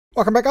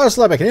Welcome back, guys.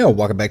 Back here.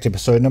 Welcome back to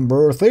episode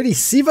number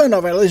 37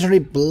 of our legendary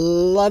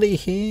Bloody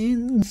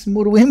Handz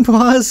Mortal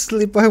Empires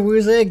led by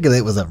Wurrzag.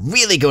 That was a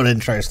really good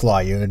intro,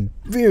 Sly. You're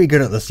very good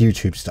at this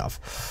YouTube stuff.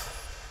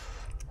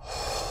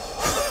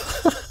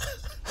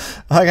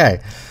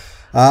 Okay.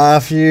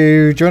 If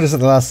you joined us at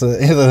the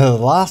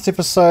last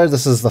episode,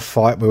 this is the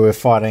fight where we're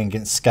fighting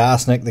against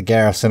Skarsnik, the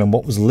garrison, and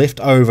what was left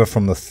over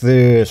from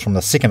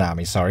the second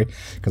army, sorry,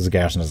 because the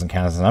garrison doesn't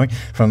count as an army,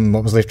 from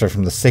what was left over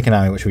from the second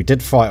army, which we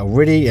did fight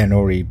already, and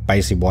already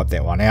basically wiped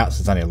that one out,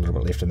 so there's only a little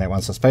bit left in that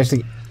one. So it's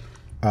basically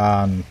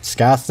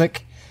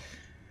Skarsnik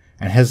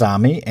and his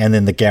army, and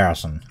then the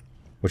garrison,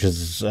 which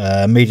is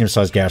a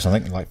medium-sized garrison, I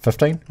think like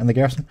 15 in the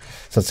garrison.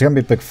 So it's going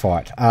to be a big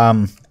fight.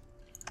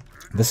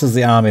 This is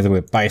the army that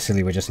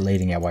we're just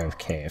leading our way with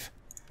Cav.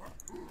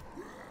 I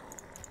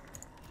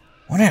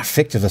wonder how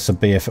effective this would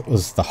be if it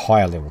was the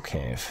higher level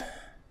Cav.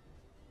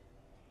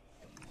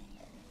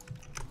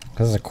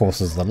 Because of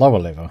course is the lower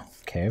level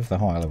Cav. The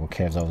higher level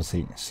Cav's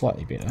obviously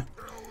slightly better.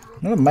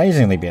 Not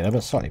amazingly better,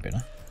 but slightly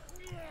better.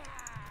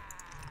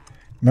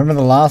 Remember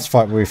the last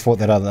fight where we fought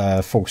that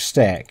other full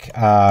stack?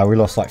 We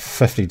lost like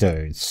 50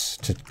 dudes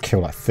to kill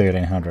like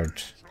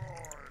 1,300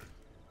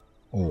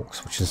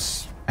 orcs, which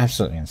is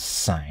absolutely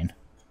insane.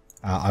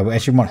 I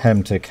actually want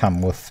him to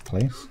come with,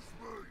 please.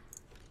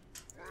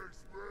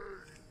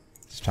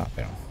 Start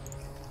battle.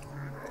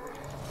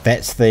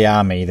 That's the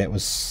army that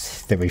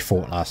we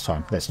fought last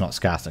time. That's not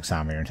Skarsnik's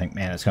army or anything.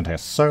 Man, it's going to take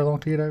us so long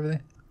to get over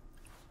there.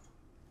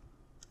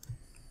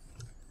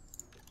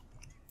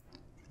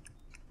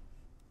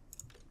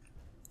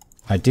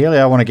 Ideally,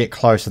 I want to get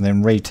close and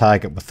then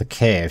retarget with the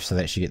Cav so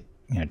that she get,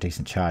 you know,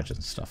 decent charges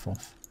and stuff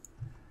off.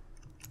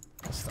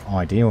 That's the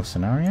ideal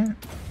scenario.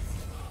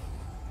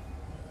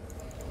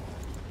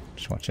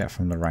 Just watch out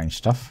from the range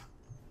stuff.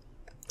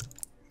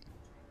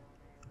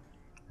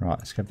 Right,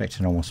 let's go back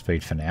to normal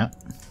speed for now.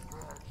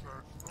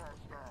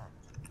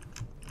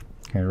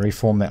 Can we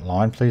reform that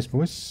line, please,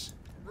 boys?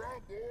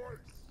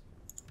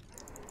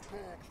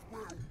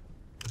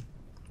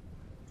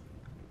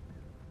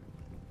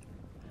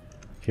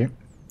 Okay.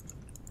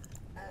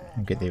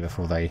 We'll get there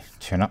before they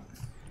turn up.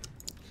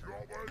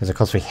 Because of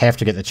course we have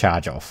to get the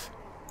charge off.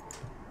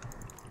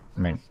 I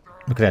mean,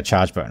 look at our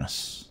charge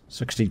bonus.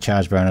 60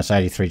 charge bonus,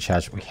 83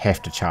 charge. We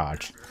have to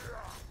charge.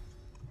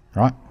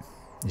 Right?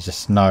 There's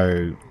just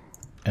no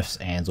ifs,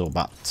 ands, or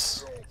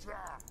buts.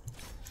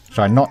 Should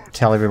I not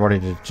tell everybody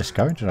to just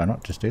go? Did I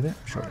not just do that?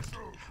 Sure.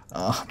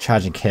 Oh, I'm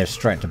charging Cav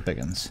straight to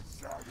Biggins.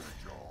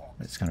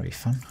 It's going to be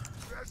fun.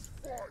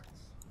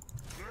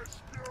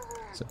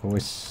 That's it,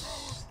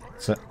 boys.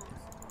 That's it.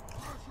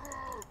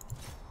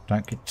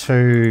 Don't get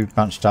too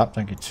bunched up.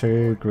 Don't get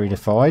too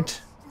greedified.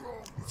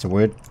 It's a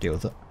word. Deal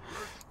with it.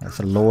 That's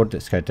a lord.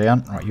 Let's go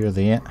down. Right, you're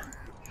there.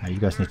 You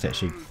guys need to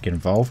actually get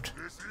involved.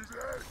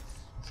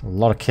 There's a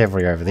lot of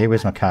cavalry over there.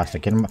 Where's my caster?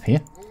 Get him up here.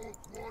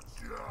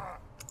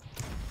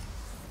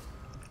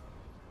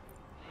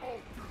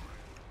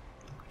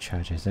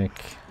 Charge Ezek.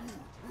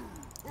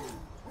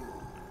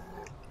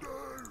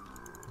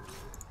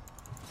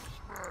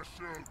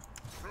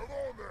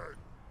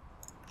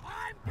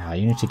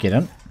 You need to get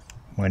in.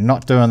 We're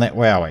not doing that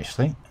well,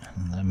 actually.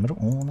 In the middle.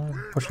 Oh, no.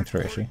 Pushing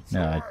through, actually.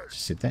 No, I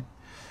just said that.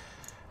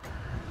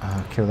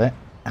 Kill that.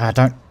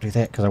 Don't do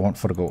that because I want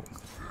foot of Gork.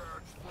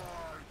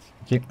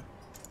 Yep.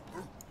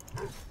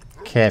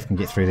 Cav can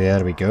get through there,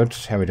 that'll be good.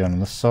 How are we doing on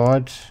this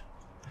side?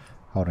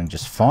 Holding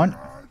just fine.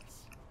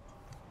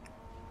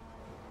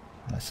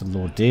 That's the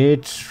Lord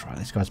dead. Right,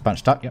 this guy's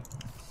bunched up, yep.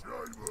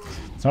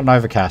 It's not an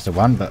overcasted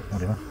one, but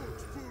whatever.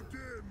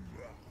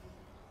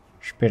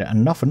 It's better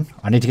than nothing.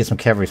 I need to get some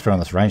cavalry through on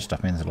this range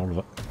stuff, man, there's a lot of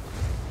it.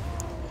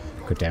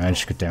 Good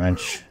damage, good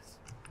damage.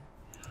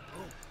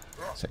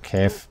 So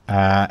Cav.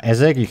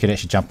 Ezek, you could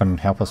actually jump in and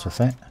help us with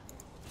that.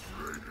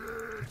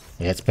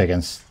 Yeah, it's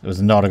Biggins. It was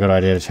not a good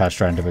idea to charge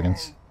straight into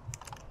Biggins.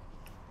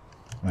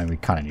 I mean, we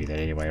kind of knew that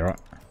anyway, right?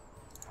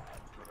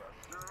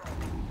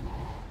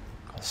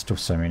 God, still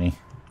so many.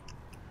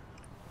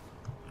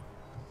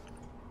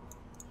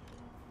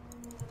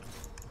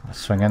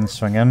 Swing in,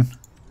 swing in.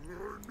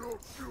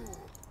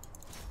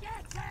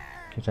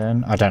 Get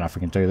in. I don't know if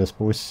we can do this,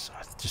 boys.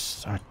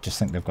 I just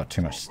think they've got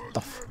too much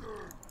stuff.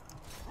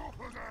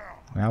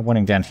 We are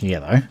winning down here,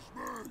 though.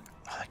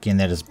 Again,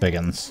 that is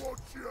Biggins.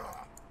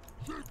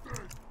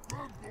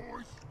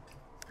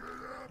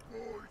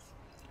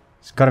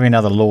 There's got to be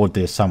another lord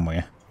there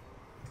somewhere.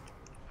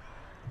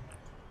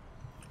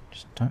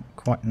 Just don't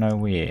quite know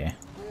where.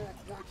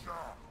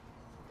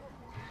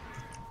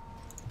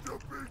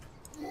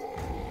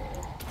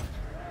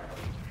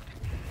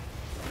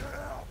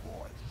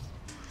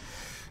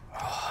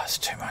 Oh, that's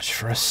too much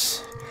for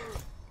us.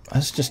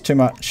 That's just too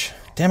much.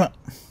 Damn it.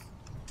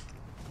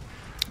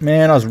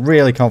 Man, I was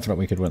really confident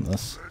we could win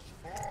this.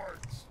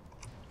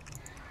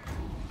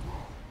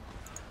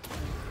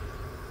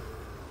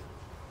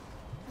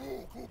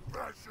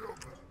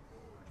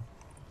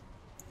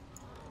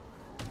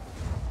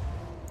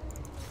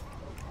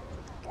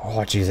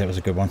 Oh, geez, that was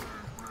a good one.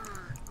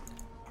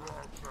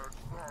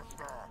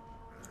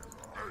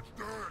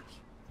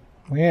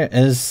 Where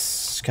is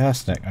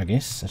Skarsnik? I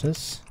guess it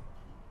is.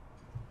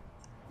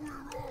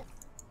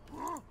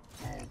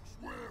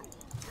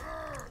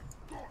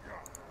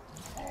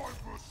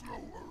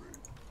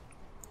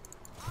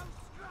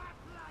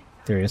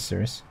 There he is, there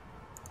he is.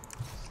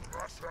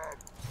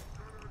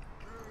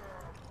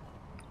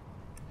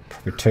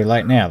 Probably too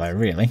late now though,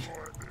 really.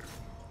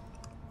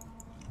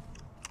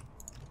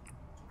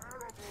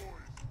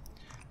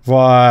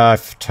 Why,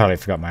 I've totally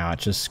forgot my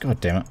archers. God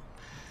damn it.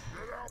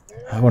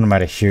 I wouldn't have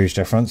made a huge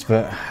difference,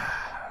 but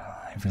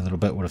every little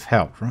bit would have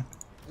helped, right?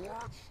 Yeah,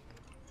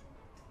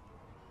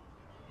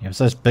 it was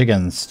those big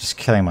uns just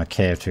killing my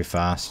cav too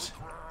fast.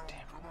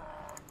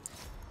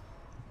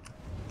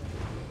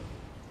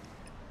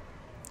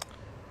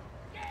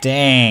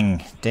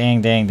 Damn.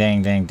 Dang.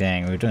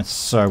 Dang. We were doing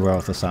so well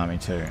with this army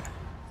too.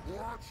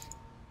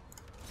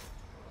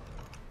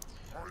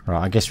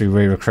 Right, I guess we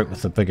re-recruit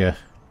with the bigger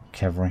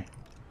cavalry.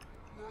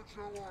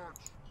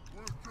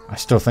 I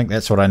still think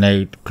that's what I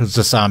need, because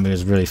this army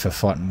is really for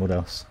fighting what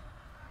else.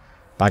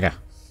 Bugger.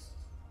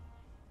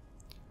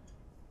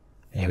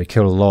 Yeah, we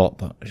killed a lot,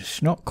 but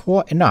it's not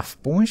quite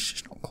enough, boys.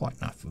 It's not quite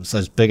enough. It was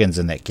those big uns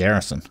in that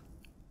garrison.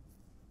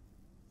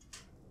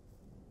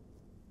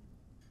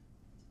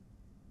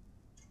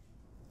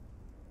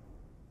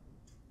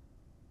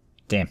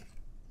 Damn.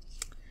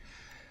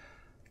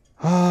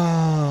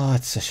 Oh,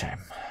 it's a shame.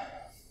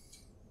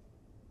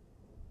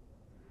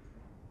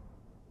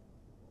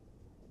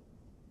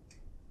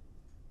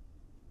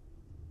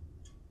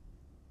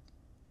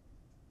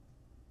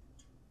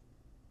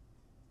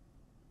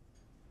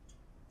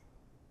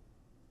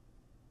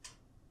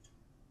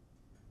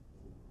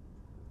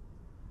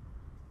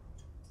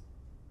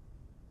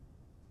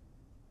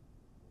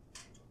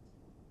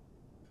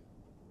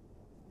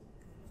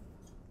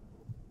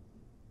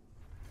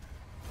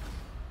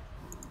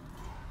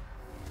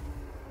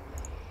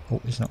 Oh,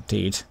 he's not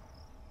dead.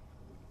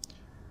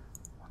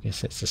 I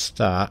guess that's a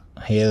start.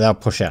 Here, they'll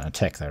push out and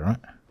attack though, right?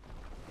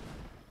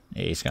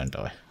 Yeah, he's gonna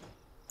die.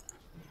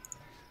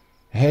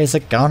 He's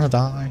gonna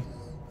die.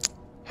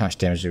 How much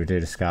damage do we do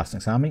to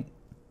Skarsnik's army?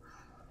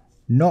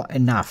 Not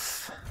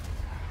enough.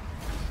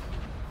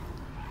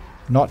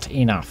 Not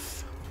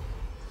enough.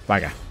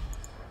 Bugger.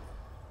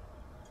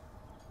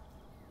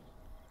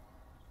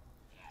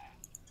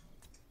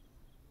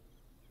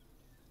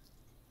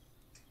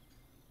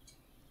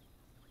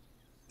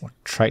 What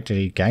trait did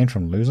he gain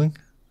from losing?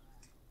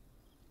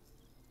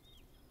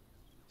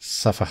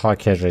 Suffer high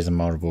casualties in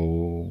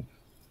multiple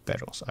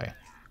battles. Oh, yeah.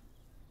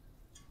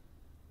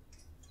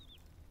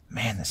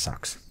 Man, this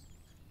sucks.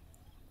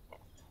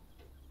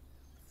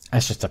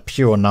 That's just a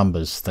pure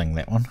numbers thing,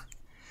 that one.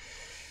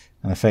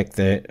 And the fact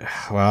that,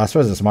 well, I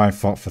suppose it's my own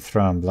fault for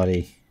throwing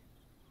bloody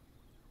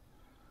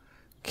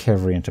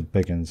cavalry into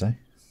big uns, eh?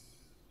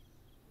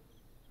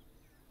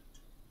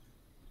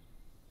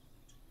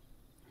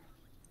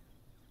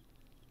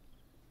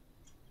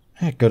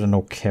 How good an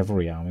all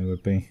cavalry army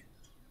would be.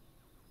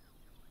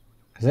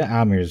 Because that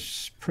army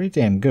is pretty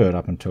damn good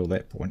up until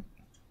that point.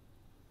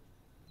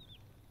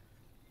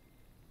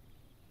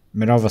 I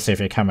mean, obviously if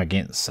you come up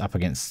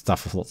against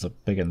stuff with lots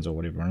of big uns or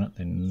whatever in it,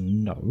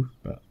 then no,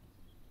 but...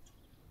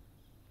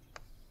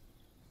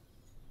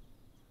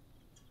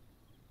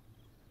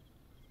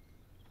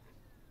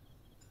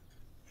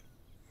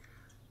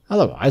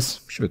 Otherwise,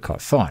 should be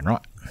quite fine,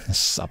 right?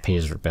 This up here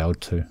is rebelled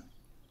too.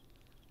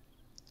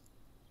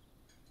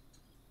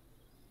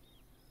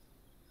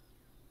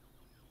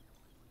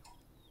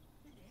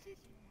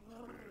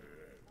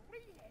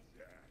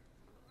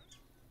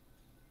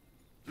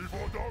 If I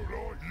don't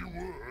like your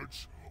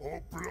words,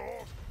 I'll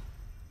blast.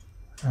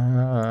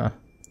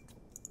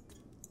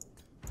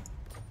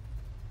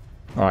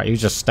 Alright, you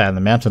just stay on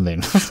the mountain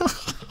then.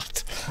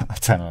 I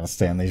don't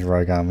understand these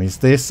rogue armies.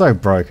 They're so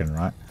broken,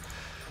 right?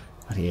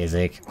 Bloody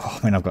Ezek. Oh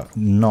man, I've got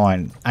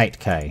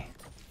 8k.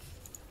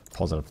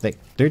 Positive. That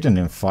dude didn't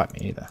even fight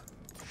me either.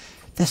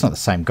 That's not the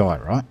same guy,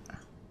 right?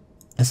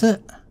 Is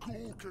it?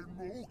 Gork and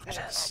Mork, It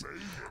is.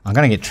 I'm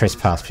gonna get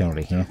trespass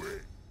penalty here.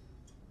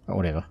 But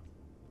whatever.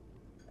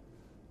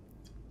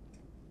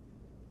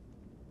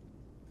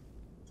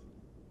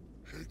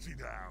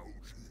 heading out.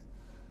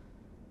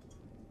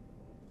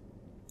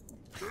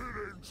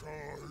 Killing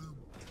time.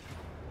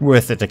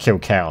 Worth it to kill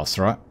cows,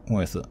 right?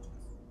 Worth it.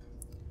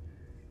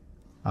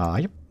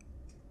 Yep.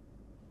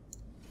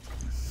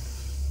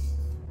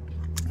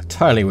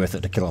 Totally worth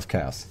it to kill off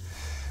cows.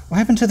 What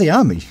happened to the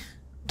army?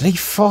 Did he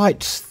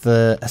fight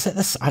the... Is that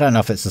this? I don't know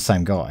if it's the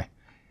same guy.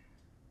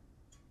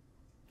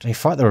 Did he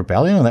fight the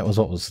rebellion and that was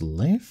what was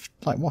left?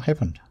 Like, what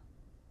happened?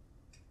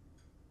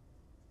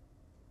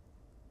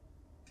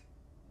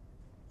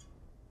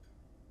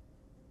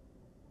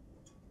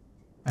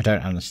 I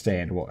don't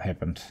understand what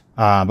happened.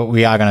 But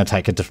we are going to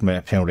take a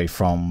different penalty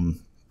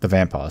from the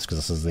vampires because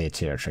this is their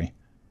territory.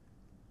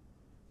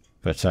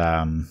 But,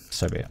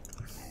 so be it.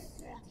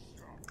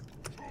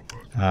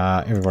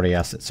 Everybody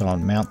else that's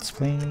on mounts,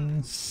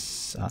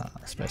 please.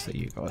 Especially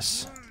you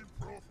guys.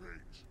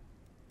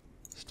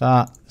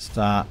 Start.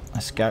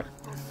 Let's go.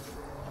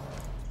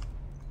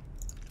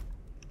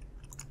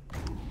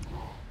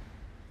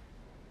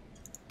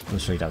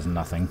 obviously does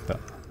nothing, but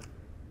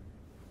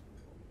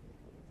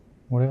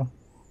whatever.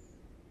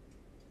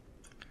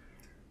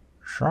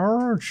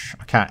 Charge!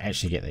 I can't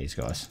actually get these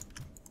guys.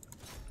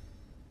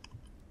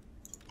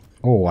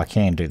 Oh, I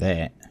can do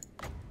that.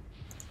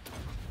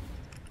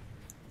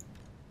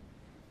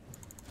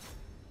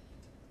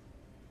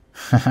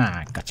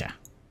 Haha, gotcha.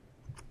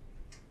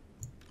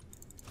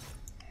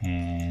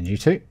 And you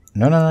two.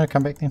 No, no, no,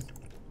 come back then.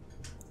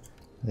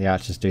 The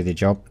archers do their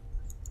job.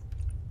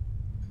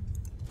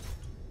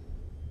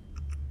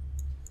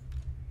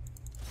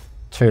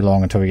 Too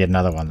long until we get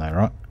another one though,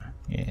 right?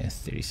 Yeah,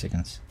 30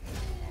 seconds.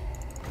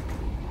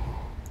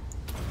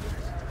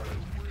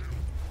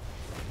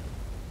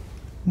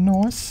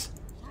 Nice.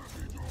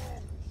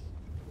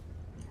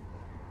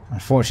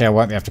 Unfortunately, I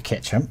won't be able to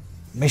catch him.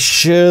 Make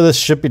sure this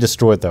should be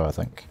destroyed though, I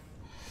think.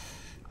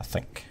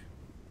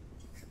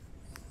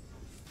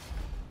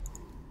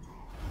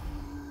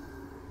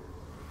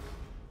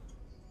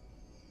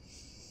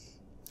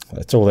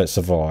 That's all that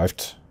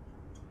survived.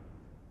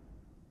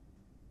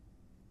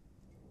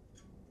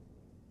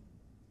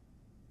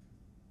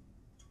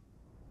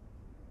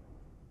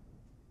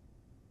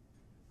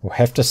 We'll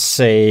have to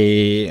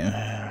see.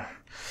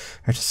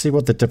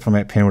 What the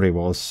diplomat penalty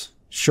was.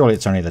 Surely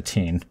it's only the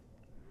 10.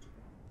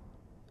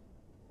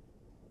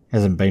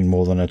 Hasn't been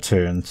more than a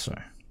turn, so.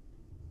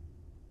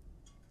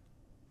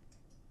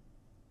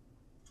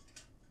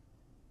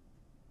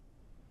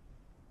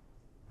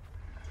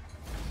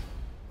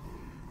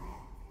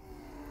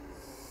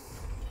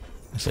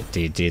 Is it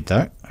dead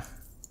though?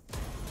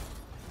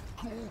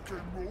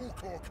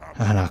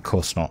 Oh no, of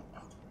course not.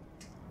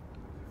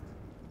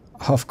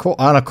 Of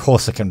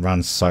course it can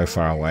run so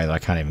far away that I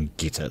can't even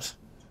get it.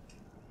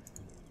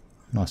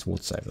 Nice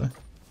ward save though.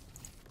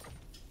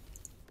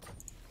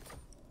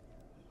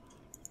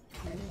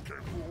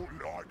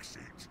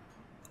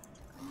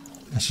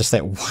 It's just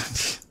that one.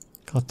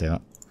 God damn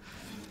it.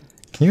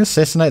 Can you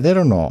assassinate that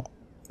or not?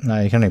 No,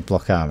 you can only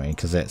block army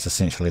because that's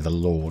essentially the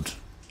Lord.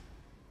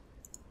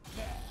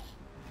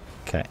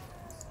 Okay.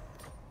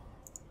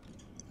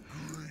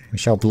 We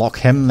shall block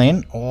him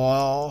then.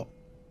 Oh,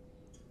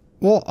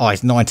 what? Oh,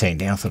 he's 19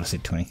 down. I thought I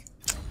said 20.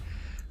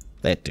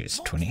 That dude's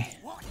 20.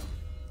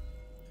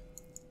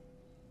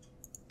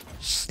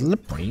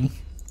 Slippery.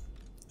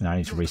 No, I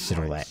need to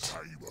resettle that.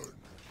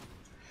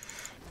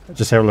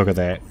 Just have a look at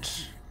that.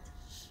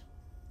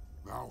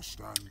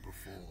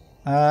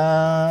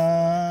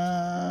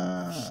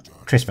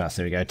 Trespass,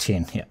 there we go.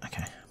 10. Yeah,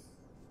 okay.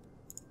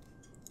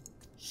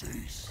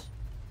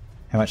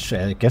 How much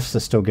gifts are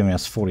still giving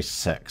us?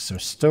 46. So we're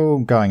still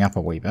going up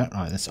a wee bit.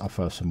 Right, let's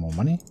offer some more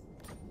money.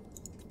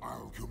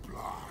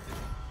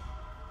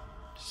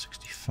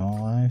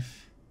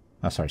 65.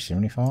 Oh, sorry,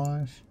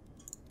 75.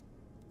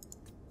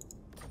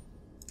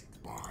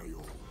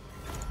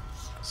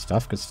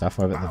 Good stuff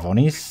over at the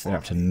Vonnies. They're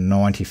up to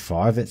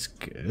 95. That's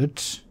good.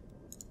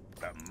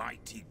 The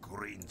mighty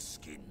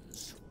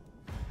greenskins.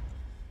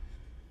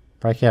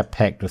 Break our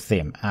pact with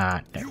them.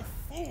 Ah, no. You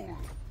fool.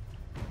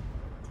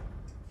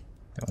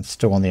 That one's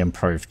still on the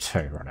improved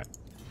too, right?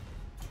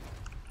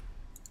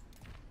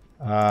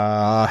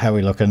 How are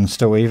we looking?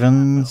 Still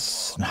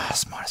evens? Nah,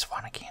 it's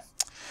 -1 again.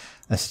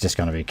 This is just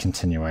going to be a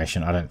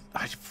continuation. I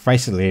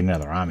basically need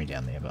another army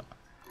down there, but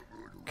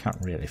can't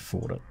really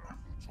afford it.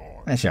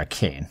 Actually, I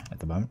can at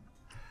the moment.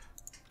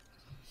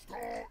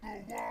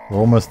 We're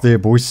almost there,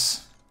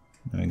 boys.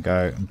 Then we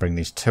go and bring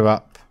these two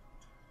up.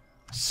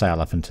 Sail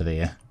up into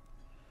there.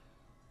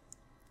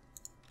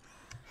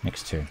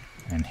 Next turn.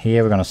 And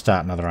here we're going to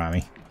start another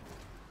army.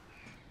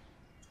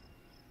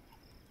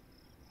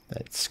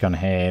 That's going to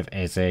have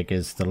Azag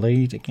as the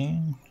lead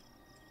again.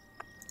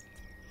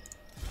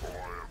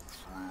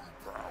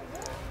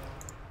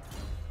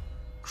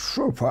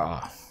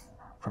 Trooper!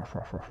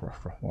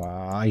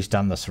 Wow, he's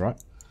done this, right?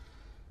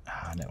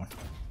 Ah, that one.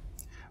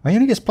 Oh, he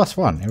only gets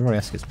 +1. Everybody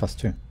else gets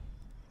 +2.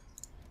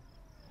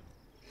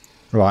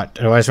 Right,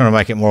 I just want to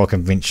make it more a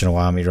conventional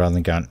army rather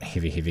than going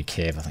heavy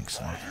cav, I think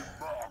so.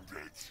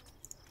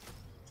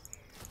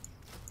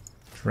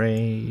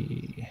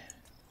 3.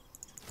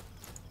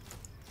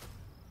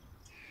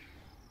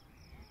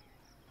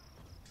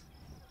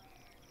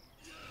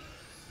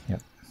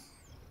 Yep.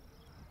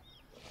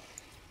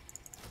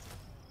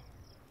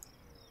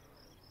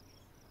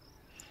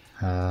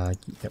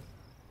 Yep.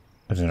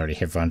 I didn't already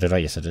have one, did I?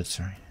 Yes, I did,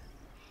 sorry.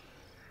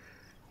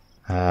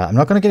 I'm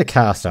not going to get a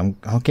caster.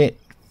 I'll get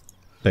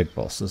big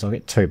bosses. I'll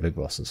get 2 big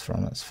bosses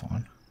from it, that's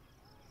fine.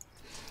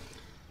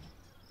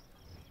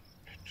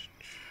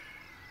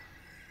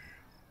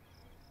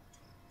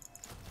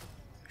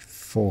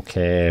 Four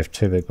cav,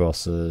 2 big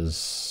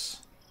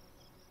bosses.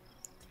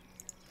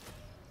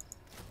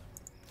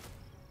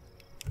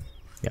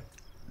 Yep.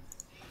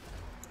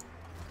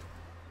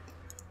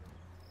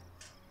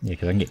 Yeah,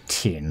 because I can get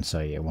 10, so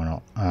yeah, why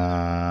not?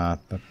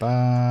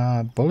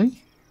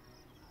 Bully?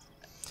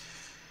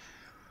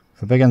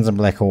 For big guns and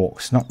black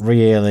orcs, not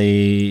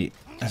really,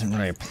 doesn't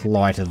really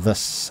apply to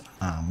this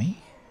army.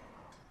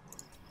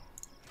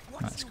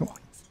 That's cool.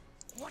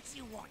 What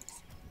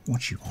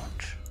you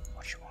want?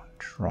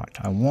 Right,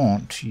 I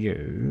want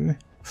you...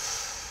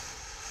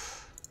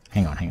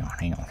 Hang on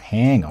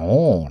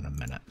a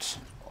minute.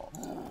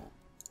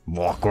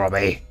 Walk,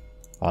 Robbie.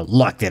 I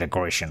like that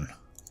aggression.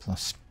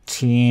 Plus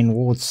 10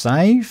 ward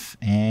save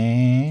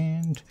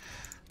and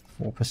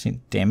 4%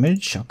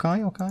 damage.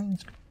 Okay.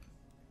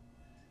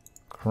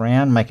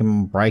 Crown, make him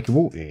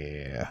unbreakable.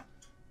 Yeah.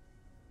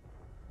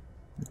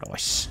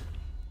 Nice.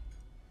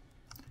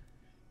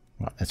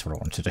 Right, that's what I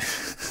wanted to do.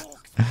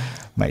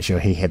 Make sure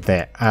he had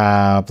that.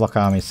 Block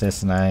army,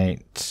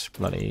 assassinate.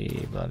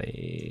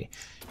 Bloody.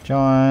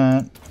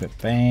 Giant. Bit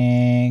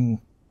bang.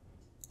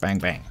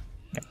 Bang.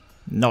 Yep.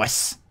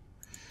 Nice.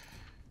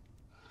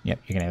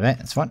 Yep, you can have that.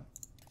 That's fine.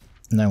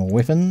 No more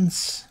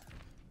weapons.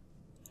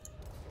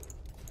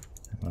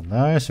 One of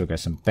those. So we'll go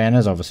some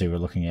banners. Obviously, we're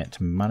looking at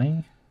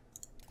money.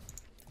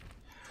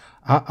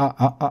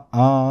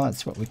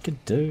 That's what we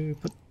could do.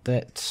 Put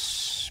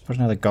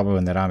another gobbo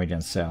in that army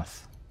down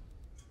south.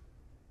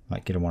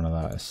 Might get him one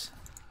of those.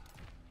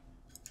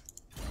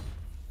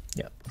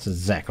 Yeah, that's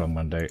exactly what I'm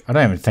going to do. I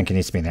don't even think it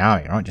needs to be in the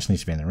army, right? It just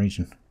needs to be in the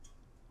region.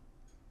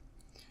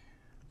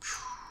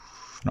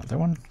 Not that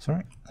one,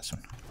 sorry. This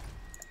one.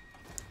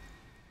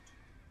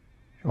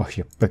 Oh,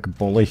 you big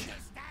bully.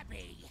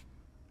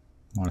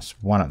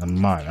 -1 at the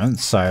moment.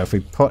 So if we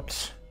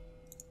put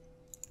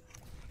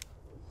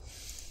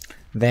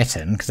that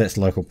in, because that's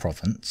local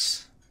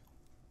province.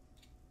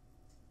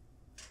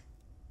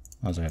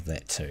 Might as well have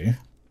that too.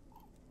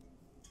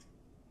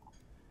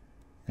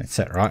 That's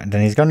it, right? And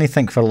then he's got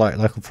anything for like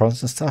local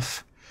province and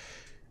stuff.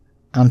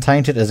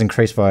 Untainted is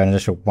increased by an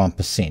additional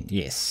 1%.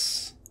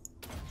 Yes.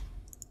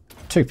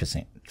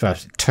 2%.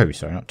 2,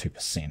 sorry, not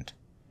 2%.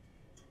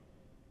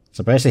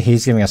 So basically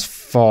he's giving us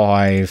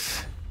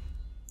 5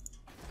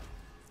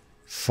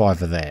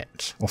 of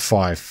that. Or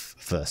 5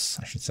 of this,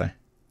 I should say.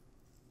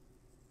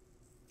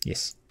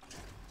 Yes.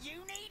 You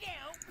need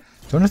help.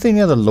 So I wonder if any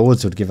other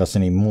lords would give us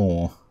any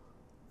more.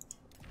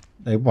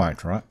 They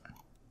won't, right?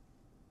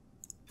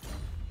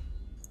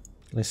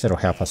 At least that'll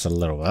help us a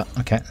little bit.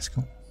 Okay, that's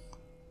cool.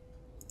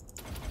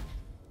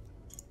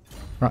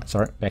 Right,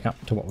 sorry, back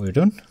up to what we were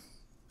doing.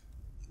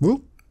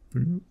 Whoop.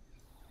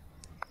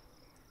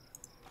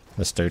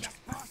 This dude.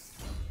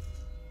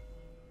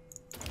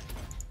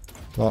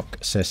 Block,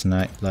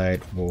 assassinate,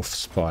 blade, wolf,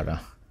 spider,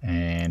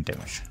 and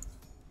damage.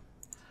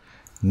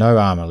 No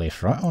armor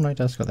left, right? Oh no, he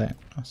does got that.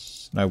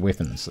 No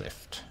weapons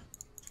left.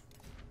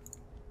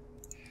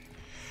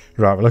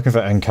 Right, we're looking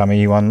for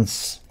incoming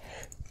ones.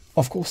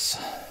 Of course.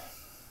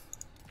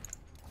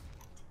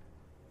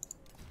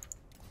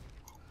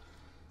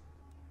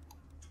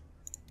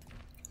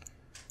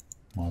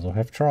 Might as well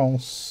have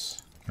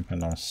trolls.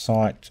 Open on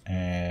sight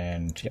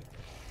and yep.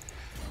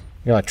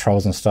 You like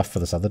trolls and stuff for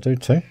this other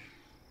dude too.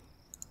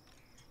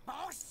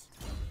 Boss.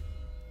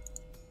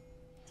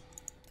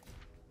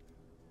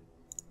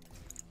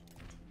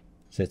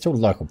 So it's all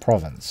local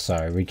province,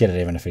 so we get it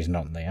even if he's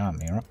not in the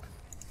army, right?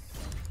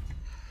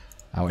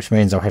 Which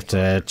means I'll have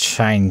to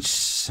change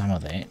some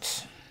of that.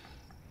 So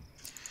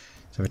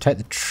if we take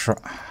the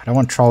I don't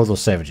want trolls or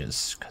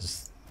savages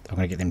because I'm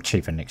going to get them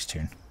cheaper next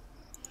turn.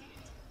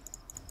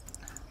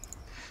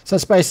 So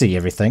it's basically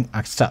everything.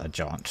 I can start the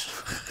giant.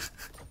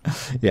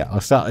 Yeah,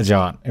 I'll start the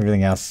giant.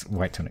 Everything else,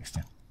 wait till next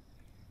turn.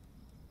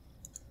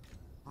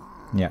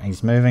 Yeah,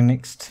 he's moving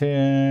next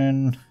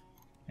turn.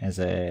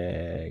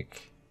 Azag.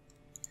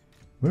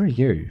 Where are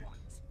you?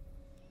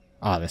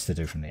 Ah, that's the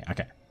dude from there.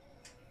 Okay.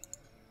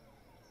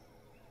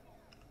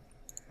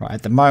 Right,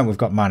 at the moment we've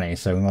got money,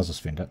 so we might as well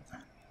spend it.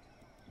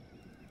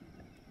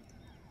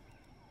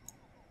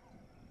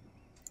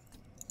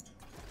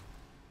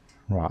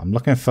 Right, I'm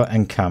looking for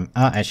income.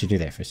 Actually do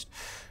that first.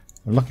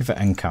 I'm looking for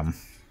income.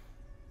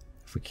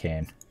 If we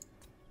can.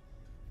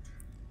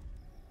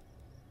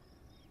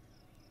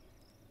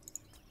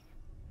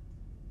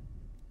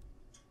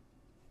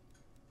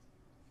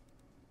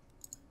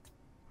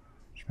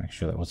 Just make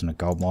sure that wasn't a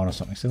gold mine or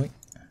something silly.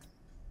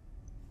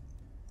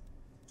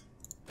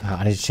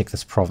 I need to check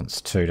this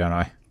province too, don't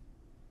I?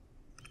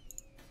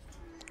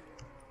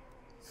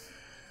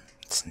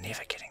 It's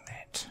never getting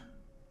that.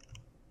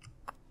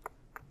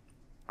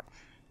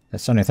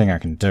 That's the only thing I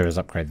can do is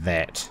upgrade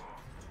that.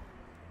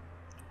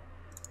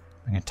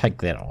 I'm going to take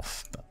that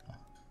off, but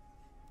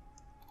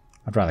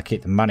I'd rather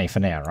keep the money for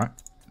now, right?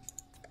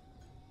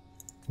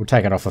 We'll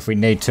take it off if we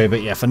need to,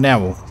 but yeah, for now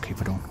we'll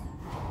keep it on.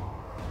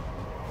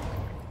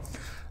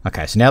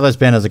 Okay, so now those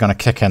banners are going to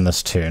kick in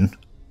this turn.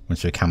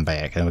 Once we come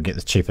back, and we'll get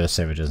the cheaper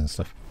savages and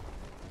stuff.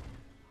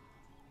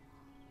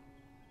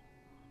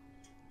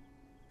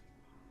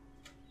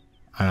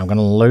 And I'm going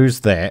to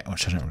lose that,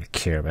 which I don't really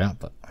care about,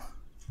 but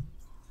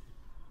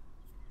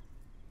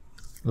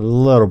a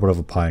little bit of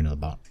a pain in the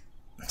butt.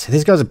 So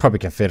these guys are probably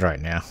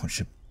confederate now,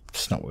 which is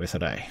just not worth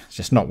it, eh? It's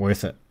just not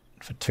worth it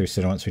for 2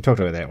 settlements. We talked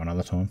about that one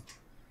other time.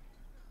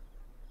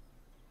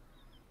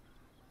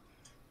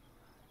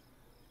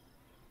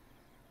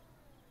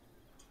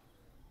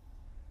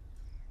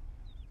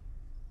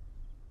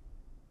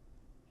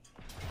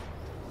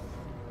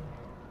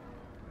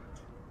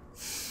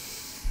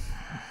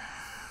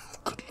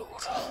 Good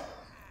lord.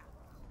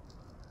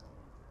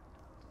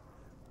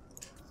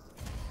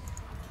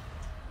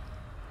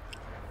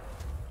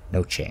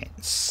 No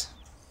chance.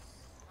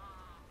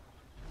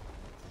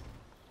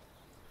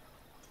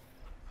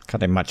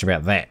 Can't do much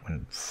about that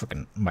when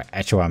fucking my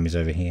actual army's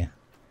over here.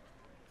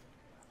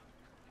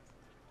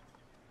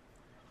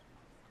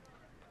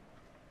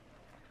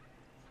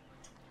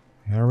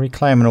 We're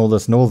reclaiming all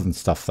this northern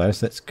stuff though,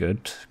 so that's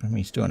good. I mean,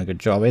 he's doing a good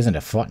job. He hasn't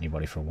had to fight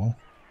anybody for a while.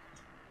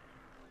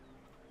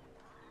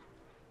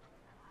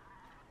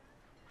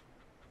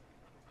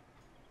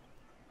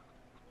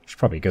 It's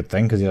probably a good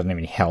thing because he doesn't have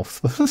any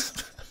health.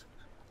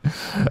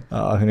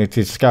 Oh, we need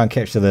to just go and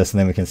capture this and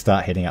then we can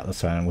start heading up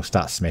this way and we'll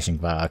start smashing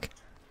Varg.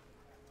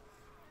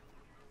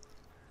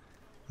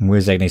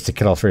 Wurrzag needs to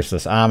kill off the rest of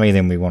this army,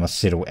 then we want to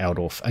settle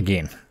Eldorf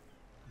again.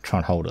 Try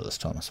and hold it this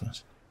time, I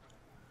suppose.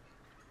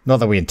 Not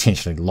that we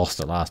intentionally lost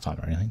it last time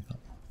or anything. But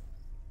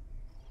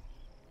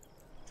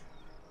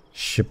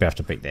should be able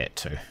to beat that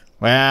too.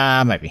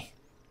 Well, maybe.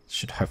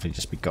 Should hopefully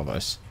just be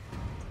gobos.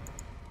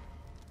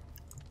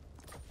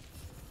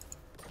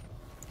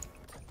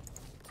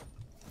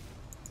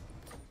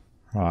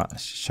 Right,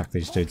 let's just chuck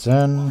these dudes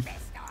in.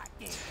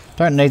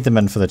 Don't need them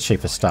in for the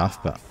cheaper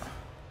stuff, but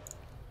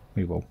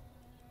we will.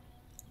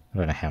 I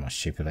don't know how much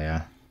cheaper they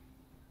are.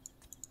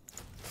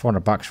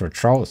 400 bucks for a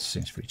troll, it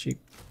seems pretty cheap.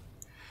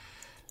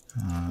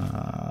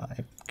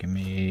 Give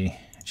me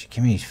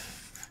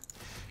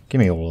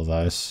all of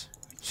those.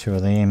 2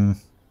 of them.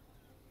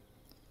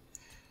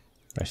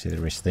 Basically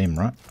the rest of them,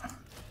 right?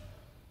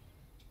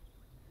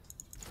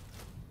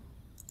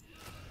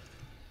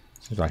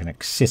 Seems like an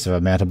excessive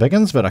amount of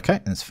biggins, but okay,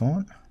 that's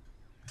fine.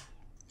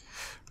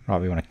 Right,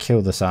 we want to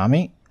kill this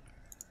army.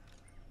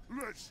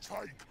 Let's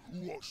take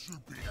what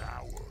should be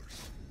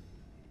ours.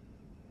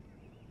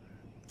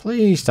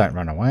 Please don't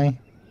run away.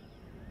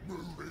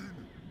 Moving.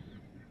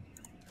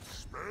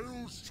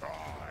 Spells time.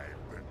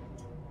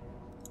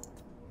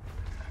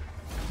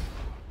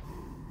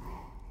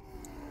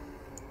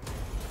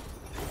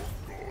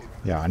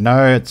 Yeah, I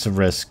know it's a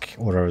risk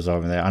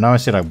auto-resolving there. I know I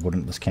said I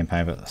wouldn't this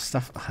campaign, but the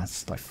stuff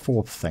has like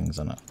 4 things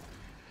in it.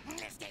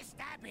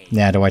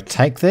 Now, do I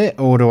take that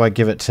or do I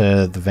give it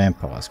to the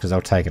vampires? Because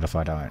I'll take it if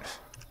I don't.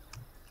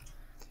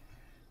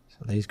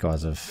 So these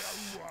guys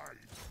have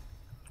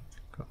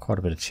got quite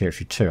a bit of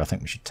territory too. I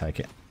think we should take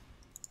it.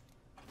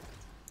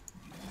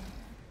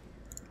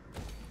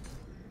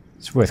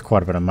 It's worth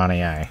quite a bit of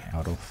money, eh,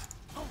 Aldorf?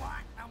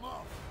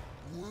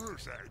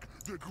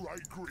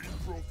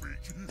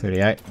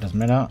 38, doesn't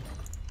matter.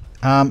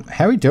 How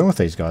are we doing with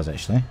these guys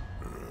actually?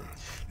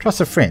 Trust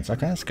of friends,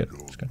 okay, that's good.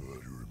 That's good.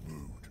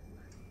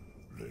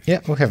 Yeah,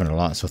 we'll have an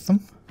alliance with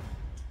them.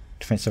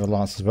 Defensive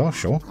alliance as well,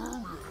 sure.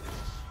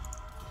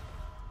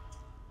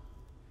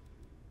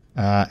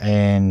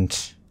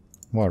 And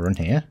while we're in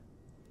here,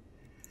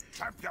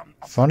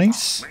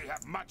 Phonies.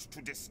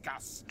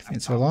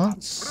 Defensive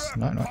alliance.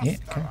 No, not yet.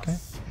 Okay, okay.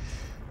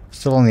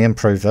 Still on the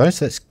improve though,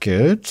 so that's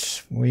good.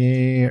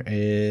 Where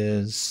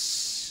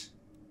is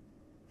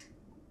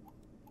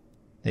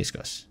these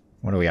guys?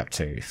 What are we up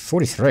to?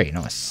 43,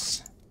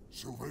 nice.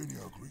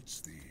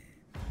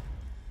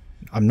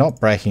 I'm not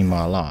breaking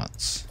my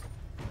alliance.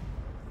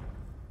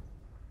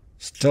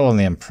 Still on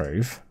the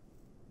improve.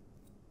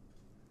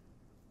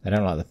 They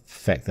don't like the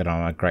fact that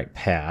I'm a great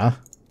power.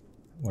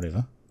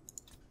 Whatever.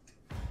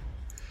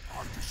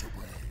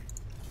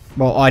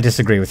 Well, I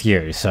disagree with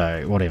you,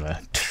 so whatever.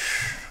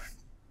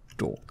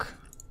 Dork.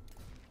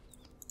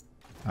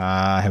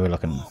 How are we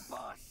looking?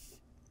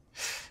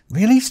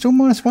 Really? Still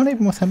 -1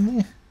 even with him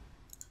there?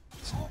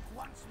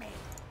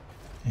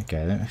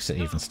 Okay, that makes it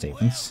even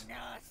Stevens.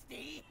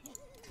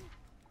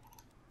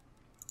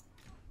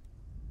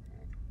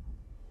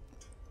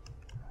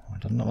 I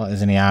don't know like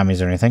there's any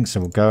armies or anything, so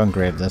we'll go and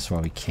grab this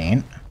while we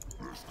can.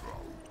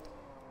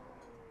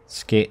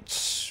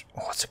 Sketch.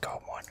 Oh, it's a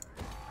gold one.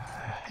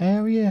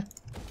 Hell yeah.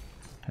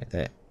 Take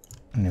that.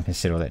 And then we can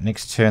settle that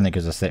next turn. That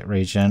gives us that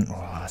region.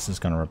 Oh, this is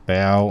going to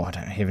rebel. I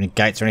don't have any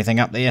gates or anything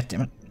up there.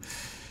 Damn it.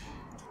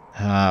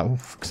 Oh,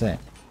 fuck's that?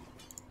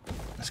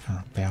 That's going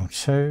to rebel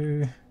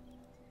too.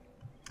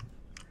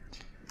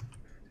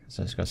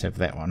 So those guys have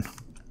that one.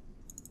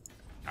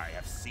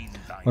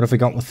 What have we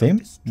got with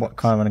them? What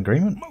kind of an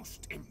agreement?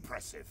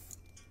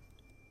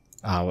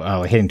 Oh,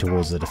 we're heading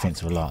towards the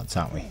defensive alliance,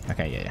 aren't we?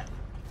 Okay, yeah.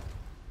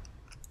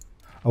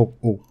 Oh,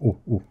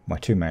 my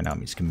 2 main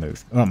armies can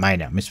move. Not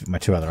main armies, but my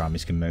 2 other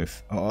armies can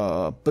move.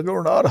 Oh, bigger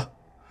than harder.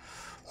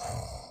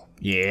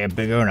 Yeah,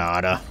 bigger than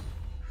harder.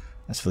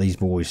 That's for these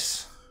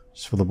boys.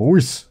 It's for the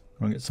boys.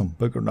 I'm gonna get some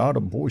bigger than harder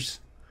boys.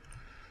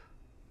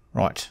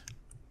 Right.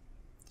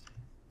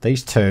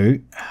 These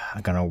 2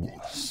 are gonna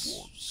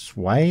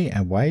sway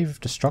a wave of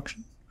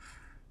destruction.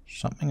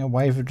 Something a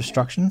wave of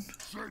destruction.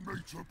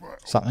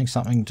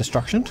 Something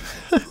destruction.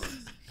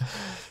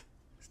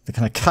 They're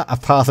going to cut a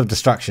path of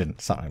destruction.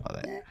 Something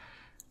like that.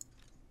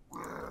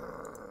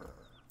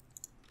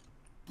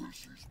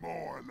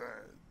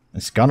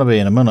 It's going to be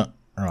in a minute.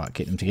 Alright,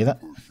 get them together.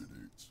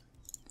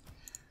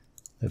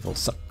 Level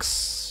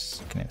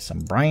 6. Can have some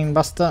brain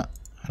buster.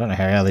 I don't know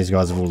how these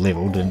guys have all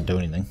leveled. Didn't do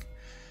anything.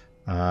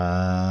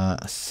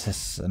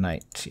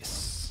 Assassinate.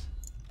 Yes.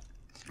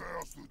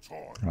 Now's the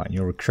time. Right,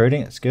 you're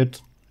recruiting, it's good.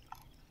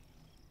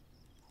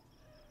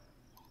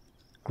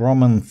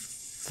 Grom and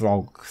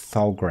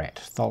Tholgrat.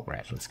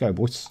 Let's go,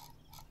 boys.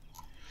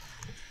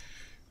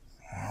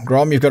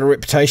 Grom, you've got a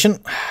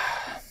reputation.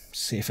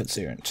 See if it's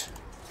earned.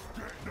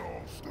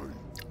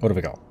 What have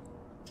we got?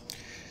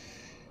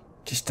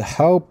 Just a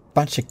whole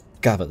bunch of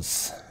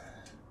gubbers.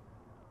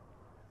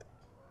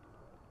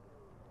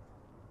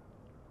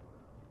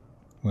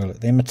 We'll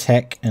let them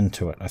attack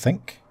into it, I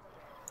think.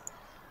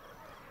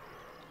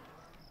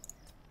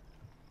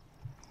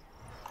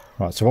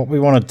 Right, so what we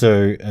want to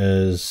do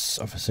is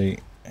obviously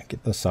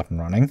get this up and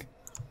running.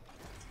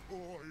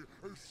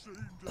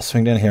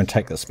 Swing down here and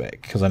take this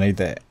back, because I need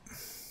that.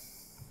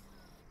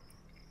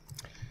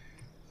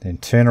 Then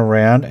turn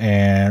around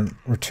and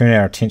return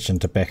our attention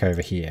to back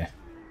over here.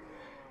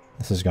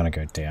 This is going to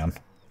go down.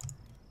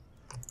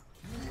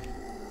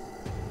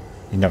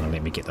 You're not going to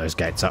let me get those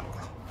gates up.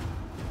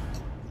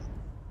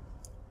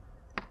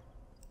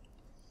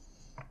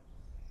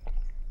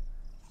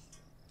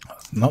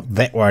 Not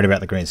that worried about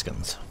the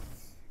greenskins.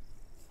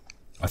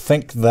 I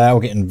think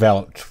they'll get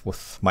enveloped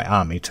with my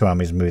army. 2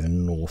 armies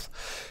moving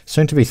north.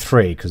 Soon to be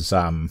 3, because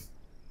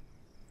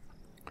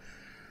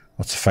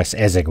what's the face?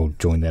 Azag will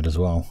join that as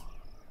well.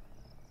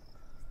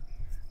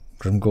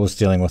 Grimgor's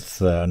dealing with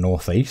the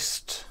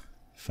northeast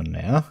for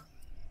now.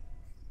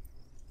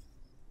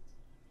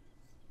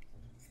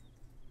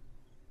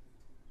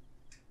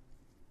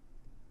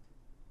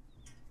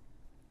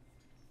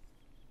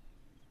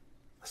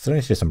 I still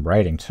need to do some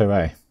raiding too,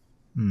 eh?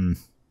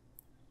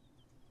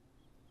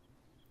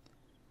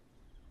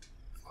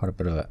 Quite a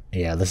bit of it.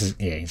 Yeah, this is.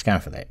 Yeah, he's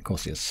going for that. Of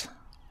course he is.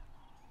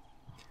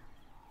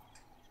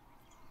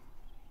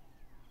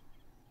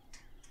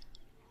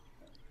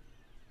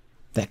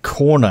 That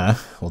corner,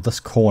 or this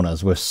corner,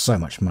 is worth so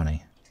much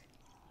money.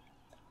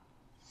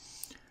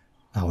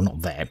 Oh,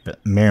 not that,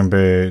 but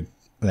Merenberg,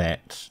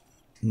 that,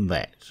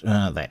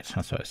 I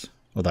suppose.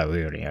 Although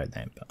we already owned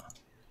that, but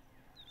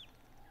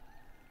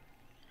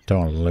don't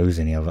want to lose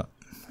any of it.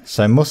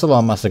 So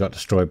Mussalon must have got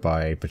destroyed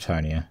by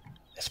Bretonia.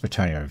 That's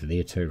Bretonia over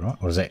there too, right?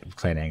 Or is that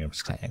Clan Angle?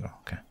 It's Clan Angle,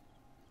 okay.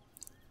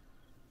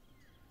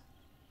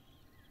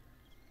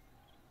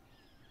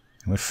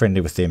 And we're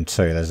friendly with them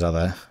too, those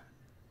other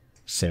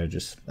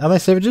savages. Are they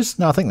savages?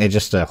 No, I think they're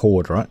just a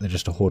horde, right? They're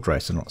just a horde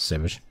race, they're not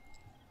savage.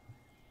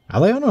 Are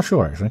they? I'm not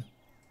sure, actually.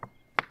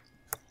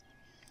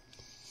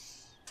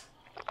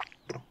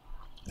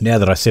 Now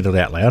that I said it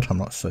out loud, I'm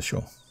not so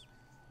sure.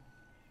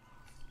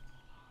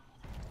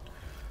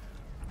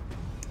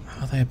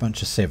 Are they a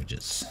bunch of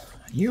savages?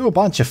 You're a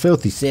bunch of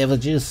filthy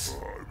savages.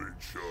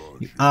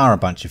 You are a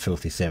bunch of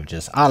filthy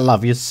savages. I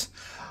love yous.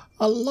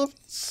 I love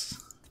yous.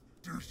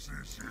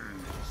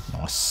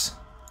 Nice.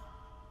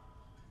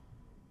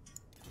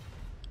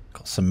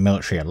 Got some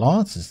military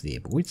alliances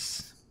there,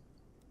 boys.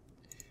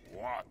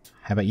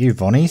 How about you,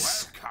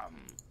 Vonnies?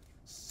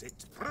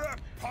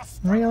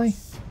 Really?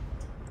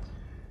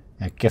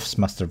 Our gifts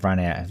must have run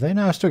out. Have they?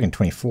 No, I'm still getting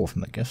 24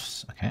 from the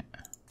gifts. Okay.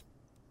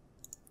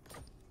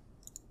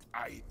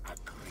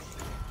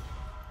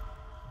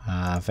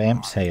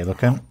 Vamps, how you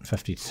looking?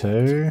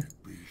 52.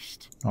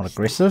 Not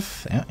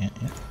aggressive. Yeah.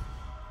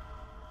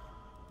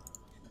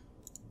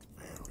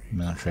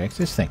 Military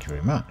access, thank you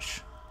very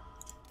much.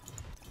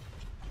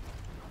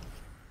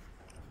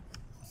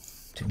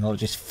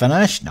 Technology's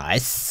finished.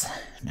 Nice.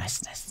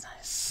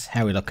 Nice.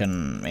 How are we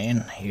looking,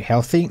 man? Are you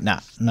healthy? Nah,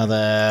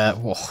 another...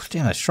 Oh,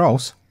 damn, those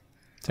trolls.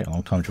 Take a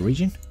long time to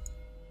regen.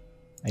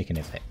 You can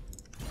have that.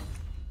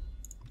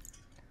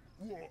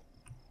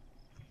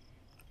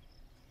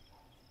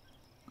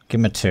 Give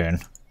him a turn.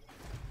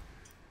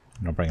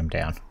 And I'll bring him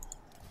down.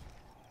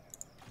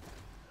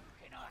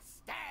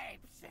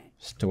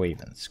 Still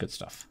even. It's good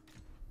stuff.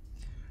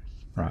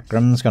 Right,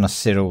 Grim's going to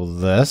settle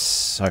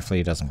this. Hopefully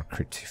he doesn't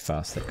recruit too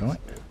fast, that guy.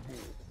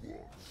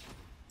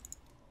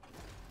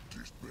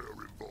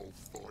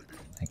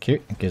 Thank you.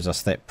 It gives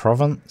us that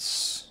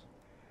province.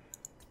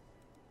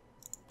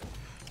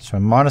 So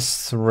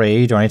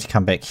 -3. Do I need to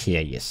come back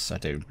here? Yes, I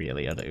do.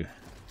 Really, I do.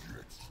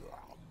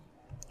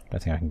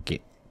 Don't think I can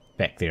get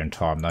back there in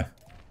time, though.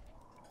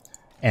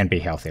 And be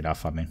healthy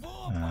enough, I mean.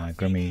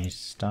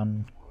 Grimmy's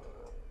done.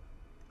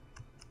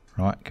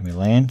 Right, can we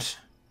land?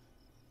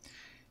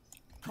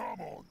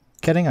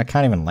 Kidding, I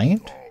can't even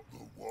land?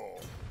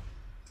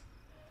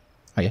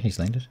 Oh yeah, he's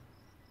landed.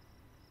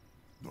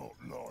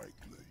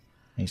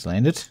 He's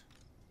landed.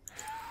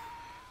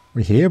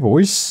 We're here,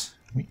 boys.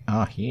 We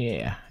are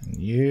here.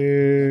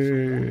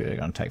 You are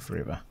going to take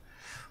forever.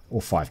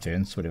 Or 5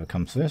 turns, whatever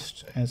comes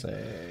first.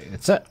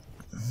 That's it.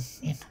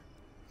 Man.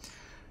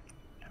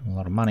 A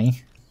lot of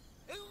money.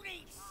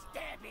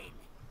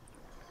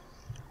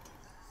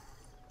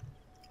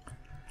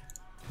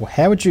 Well,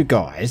 how would you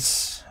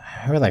guys...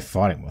 Who are they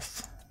fighting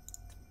with?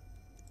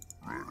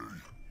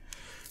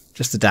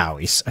 Just the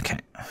Dowies. Okay.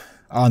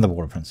 Oh, and the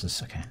Water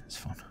Princes. Okay, that's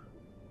fine.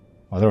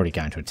 Well, they're already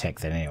going to attack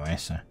that anyway,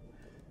 so...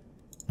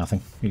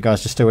 Nothing. You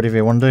guys just do whatever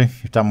you want to do.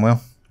 You've done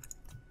well.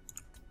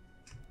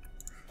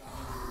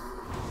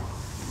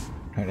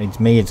 Don't need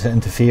me to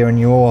interfere in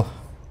your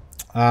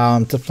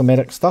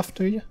diplomatic stuff,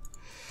 do you?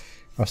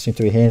 I seem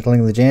to be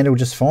handling the Jandal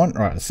just fine.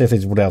 Right, let's see if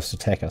these wood elves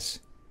attack us.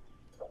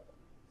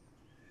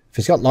 If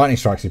he's got lightning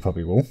strikes, he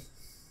probably will.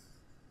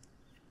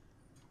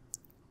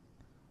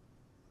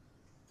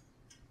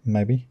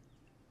 Maybe.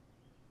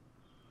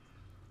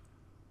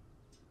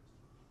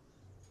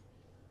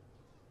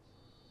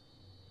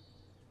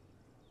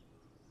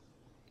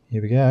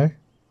 Here we go.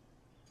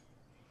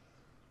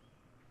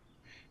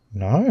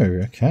 No,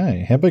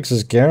 okay. How big's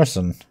his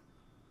garrison?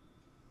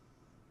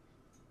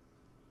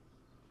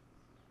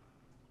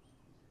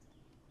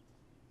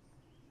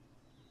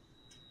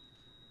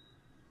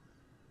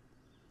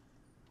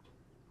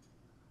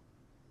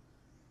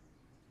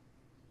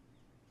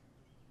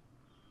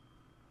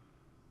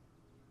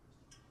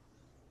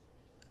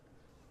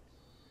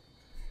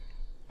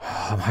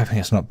 I'm hoping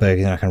it's not big,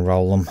 then I can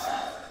roll them.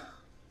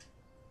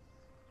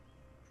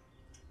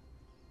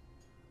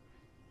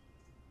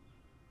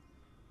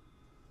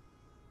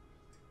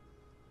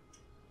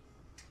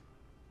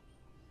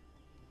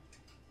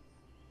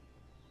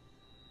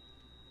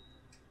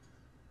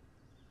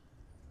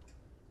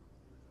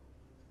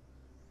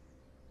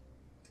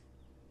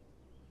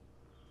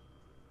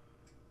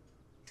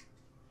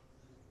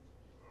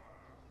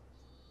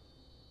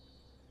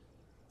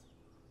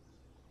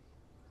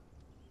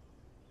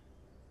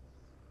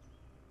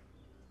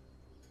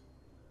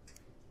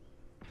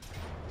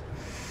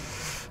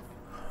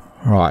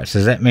 Right, so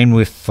does that mean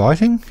we're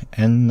fighting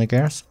in the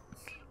garrison?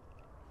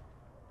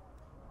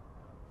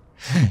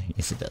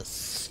 Yes, it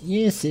does.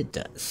 Yes, it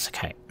does.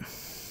 Okay.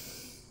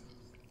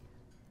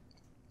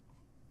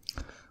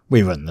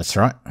 We win this,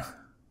 right?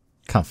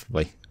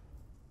 Comfortably.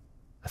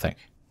 I think.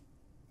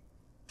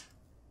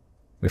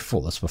 We've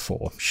fought this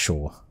before, I'm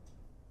sure.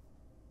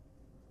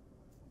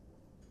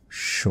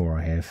 Sure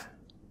I have.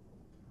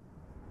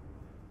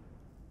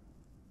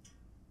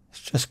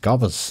 It's just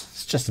gobbers.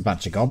 It's just a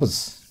bunch of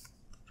gobbers.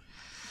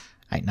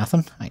 Ain't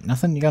nothing. Ain't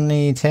nothing. You got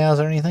any towers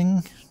or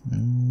anything?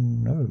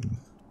 No.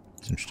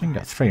 It's interesting.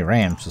 Got 3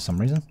 rams for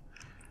some reason.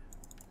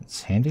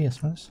 It's handy, I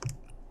suppose.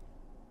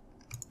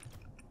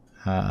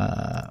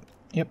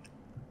 Yep.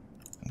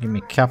 Give me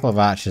a couple of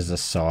archers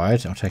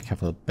aside. I'll take a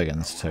couple of big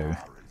ones too.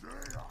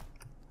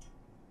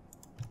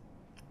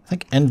 I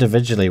think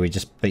individually we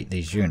just beat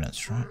these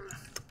units, right?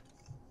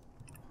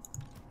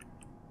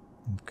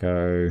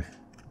 Go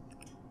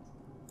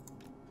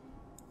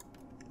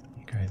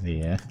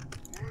there.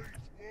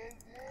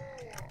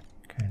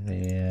 Go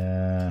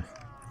there.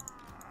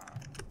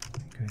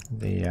 Go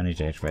there. I need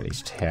to activate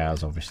these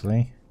towers,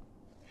 obviously.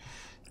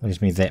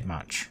 Leaves me that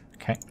much.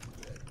 Okay.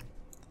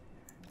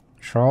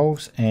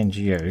 Trolls and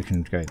you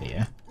can go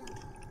there.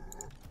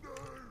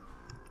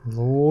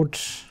 Lord.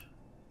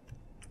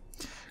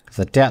 Because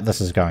I doubt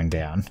this is going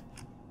down.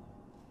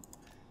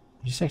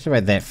 Just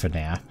activate that for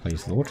now,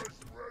 please, Lord.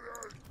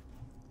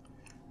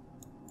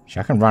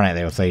 I can run out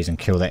there with these and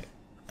kill that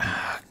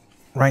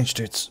range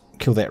dudes.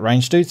 Kill that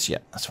range dudes?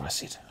 Yep, that's what I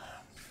said.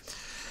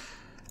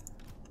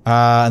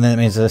 And then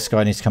it means this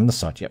guy needs to come this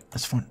side. Yep,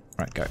 that's fine.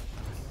 Right, go.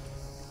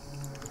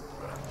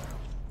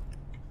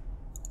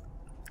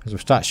 Because we'll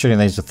start shooting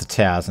these with the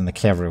towers and the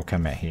cavalry will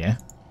come out here.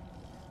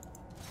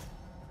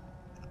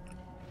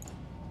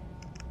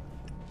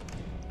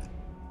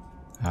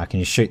 Can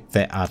you shoot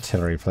that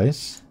artillery,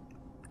 please?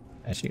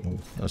 Actually,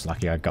 I was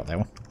lucky I got that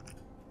one.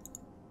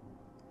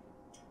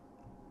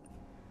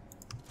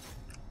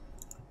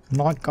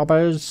 Night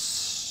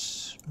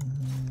gobbers.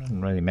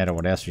 Doesn't really matter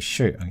what else we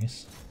shoot, I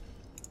guess.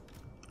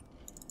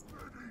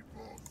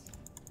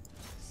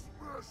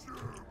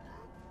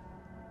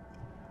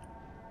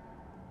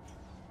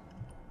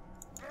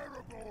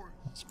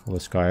 Let's pull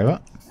this guy over.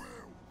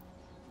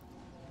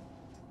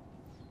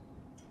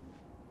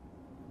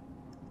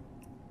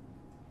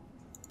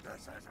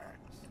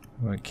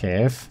 Right,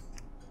 Cav.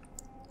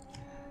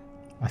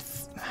 I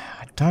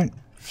don't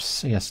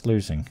see us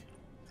losing.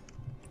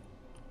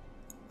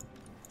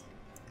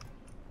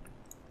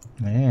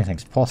 I mean,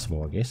 anything's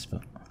possible, I guess,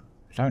 but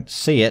I don't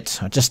see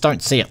it. I just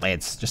don't see it,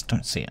 lads. Just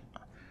don't see it.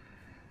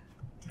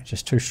 It's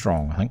just too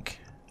strong, I think.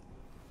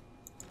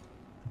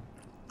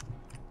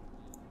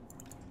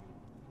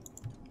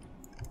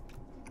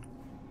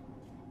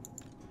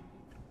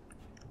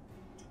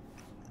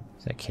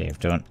 What's that Cav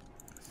doing?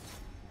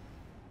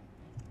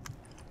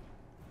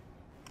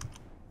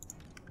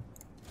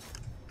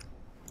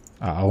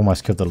 Oh, I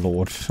almost killed the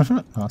Lord.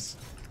 Nice.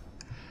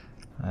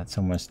 That's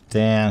almost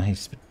down.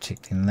 He's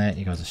protecting that.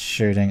 You guys are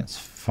shooting. It's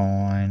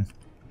fine.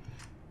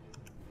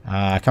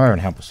 Come over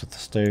and help us with the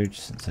stooge,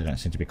 since they don't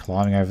seem to be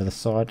climbing over the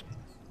side.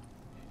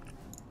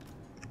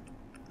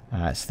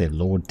 It's their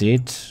Lord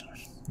dead.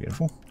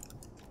 Beautiful.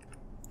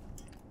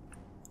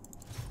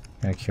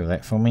 Go kill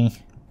that for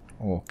me.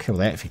 Or kill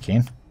that if you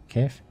can.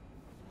 Cav.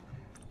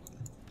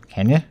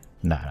 Can you?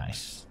 No,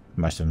 nice.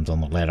 Most of them's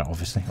on the ladder,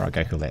 obviously. Right,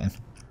 go kill that then.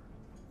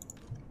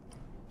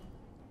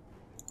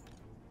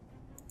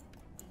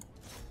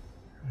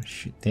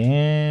 Shoot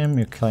them.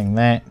 You're killing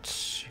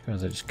that. You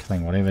guys are just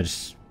killing whatever.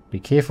 Just be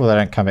careful they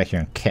don't come back here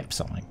and cap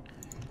something.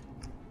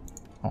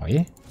 Oh,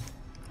 yeah.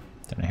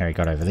 Don't know how he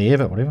got over there,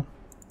 but whatever.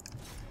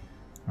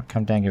 I'll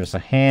come down, give us a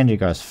hand. You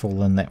guys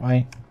fall in that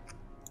way.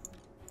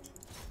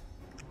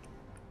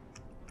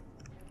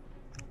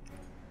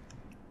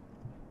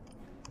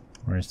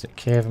 Where's that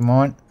cave of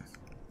mine?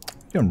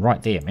 You're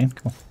right there, man.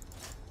 Come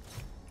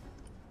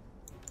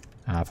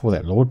on. Pull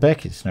that lord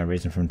back. There's no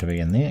reason for him to be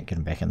in there. Get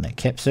him back in that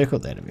cap circle.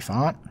 That'll be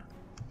fine.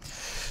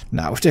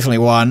 No, we've definitely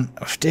won.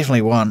 We've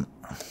definitely won.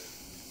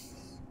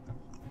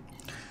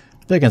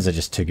 Biggins are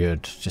just too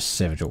good. Just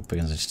Savage Orc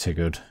Biggins are just too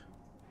good.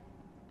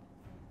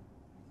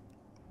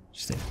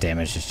 Just that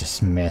damage is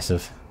just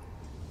massive.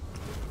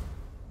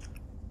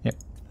 Yep.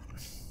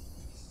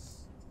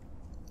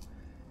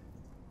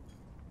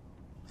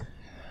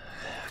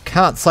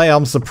 Can't say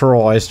I'm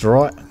surprised,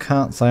 right?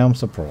 Can't say I'm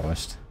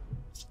surprised.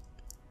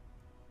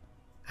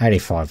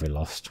 85 we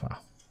lost. Wow.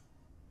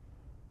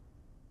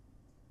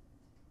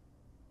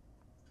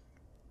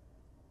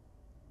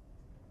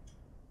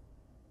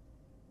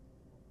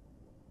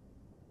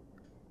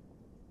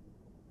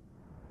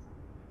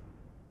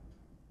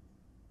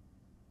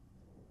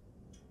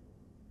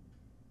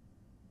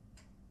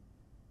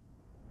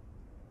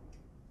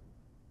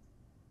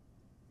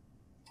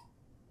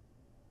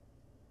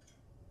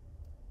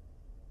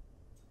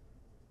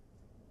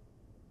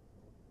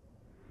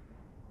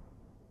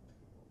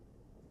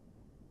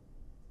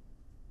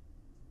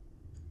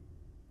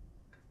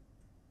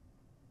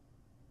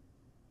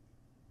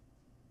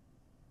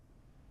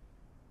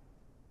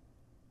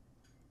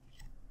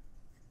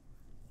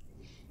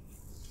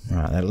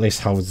 Right, that at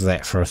least holds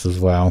that for us as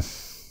well.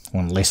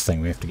 One less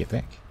thing we have to get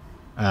back.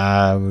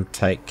 We'll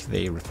take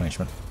the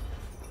replenishment.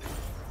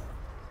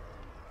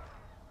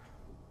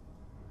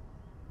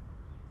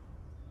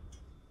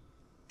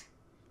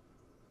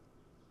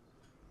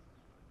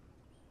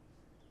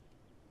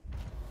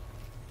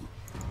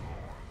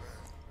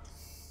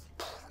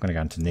 I'm going to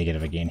go into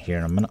negative again here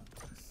in a minute.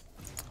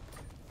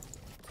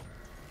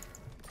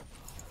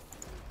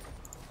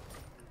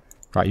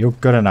 Right, you're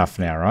good enough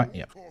now, right?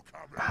 Yep.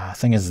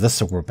 Thing is,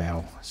 this will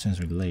rebel as soon as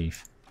we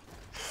leave.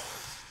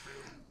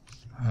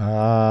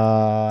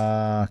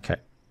 Okay.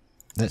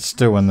 That's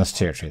still in this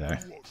territory, though.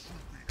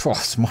 Oh,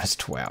 it's minus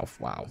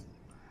 12. Wow.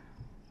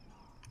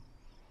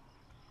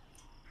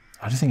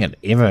 I don't think it'd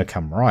ever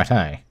come right,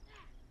 eh?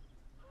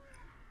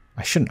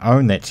 I shouldn't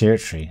own that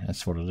territory.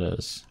 That's what it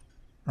is.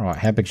 Right,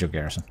 how big's your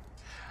garrison?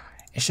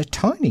 It's a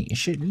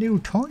little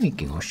tiny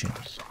garrison.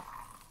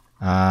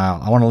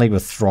 I want to lead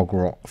with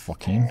Throg if I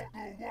can.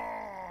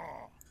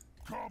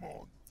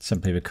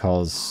 Simply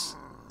because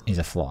he's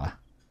a flyer.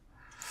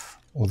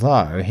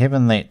 Although,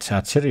 having that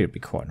artillery would be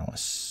quite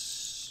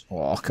nice.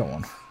 Oh, come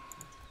on.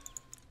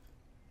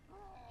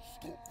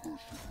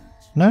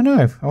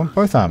 No, I want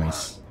both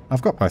armies.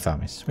 I've got both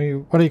armies.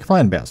 What are you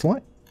complaining about,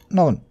 Slight?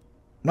 Nothing.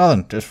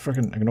 Nothing. Just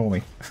freaking ignore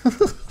me.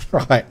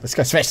 Right, let's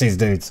go smash these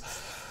dudes.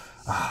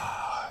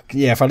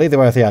 Yeah, if I lead the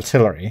way with the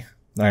artillery,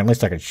 then at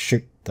least I could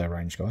shoot the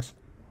range guys.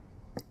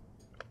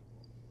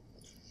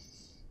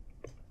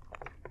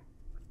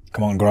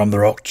 Come on, Grom the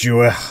Rock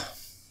Jewer.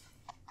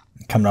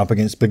 Coming up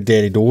against Big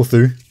Daddy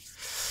Dorthu.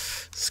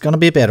 It's going to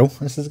be a battle.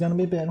 This is going to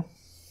be a battle.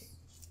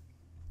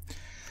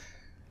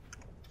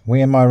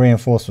 Where are my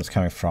reinforcements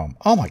coming from?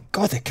 Oh my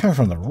god, they're coming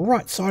from the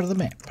right side of the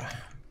map.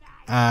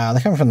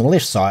 They're coming from the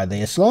left side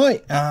there,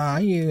 Sly.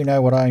 You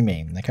know what I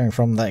mean. They're coming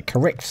from the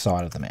correct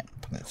side of the map.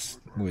 Let's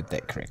word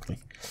that correctly.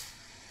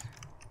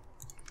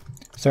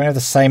 So we have the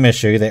same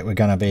issue that we're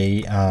going to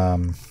be...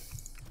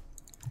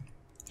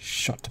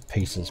 shot to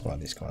pieces by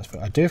these guys,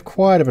 but I do have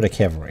quite a bit of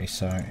cavalry,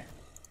 so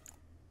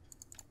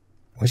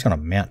he's going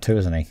to mount too,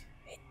 isn't he?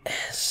 He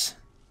is.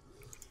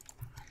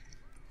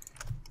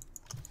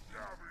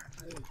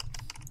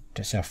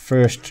 That's our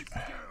first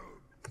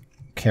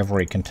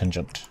cavalry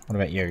contingent. What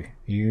about you?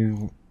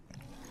 You're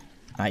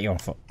on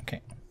foot. Okay.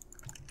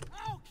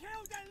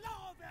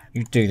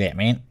 You do that,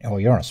 man. Oh,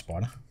 you're on a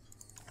spider.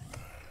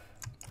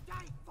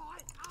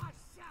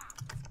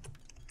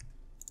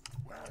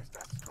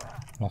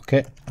 Lock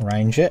it,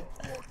 range it.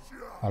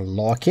 I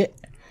like it.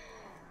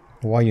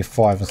 Why are you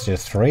 5 instead of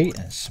 3?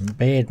 That's some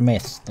bad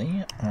maths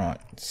there. Right,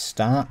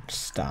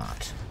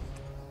 start.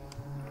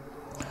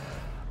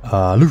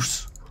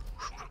 Loose.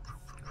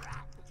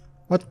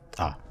 What?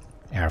 Ah,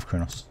 Hour of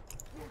Kronos.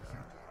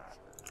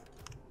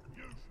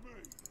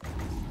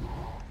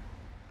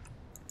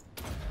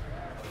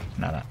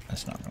 No,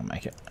 that's not gonna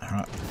make it.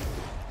 Alright.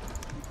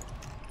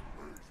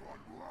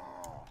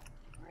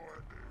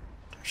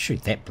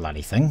 Shoot that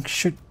bloody thing.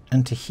 Shoot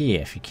into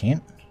here if you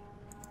can.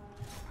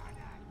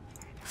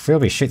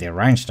 Preferably shoot their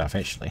range stuff,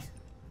 actually.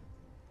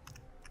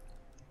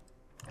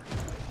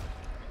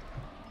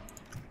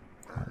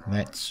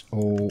 That's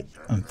all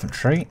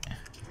infantry.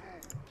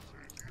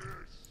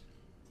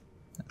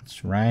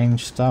 That's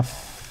range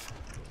stuff.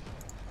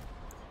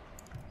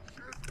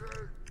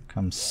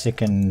 Comes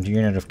second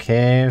unit of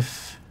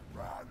cav.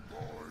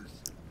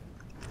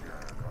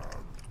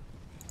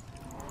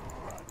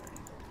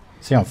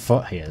 See on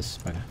foot he is,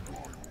 but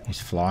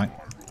he's flying.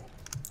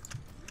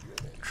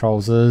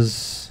 Trolls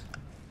is.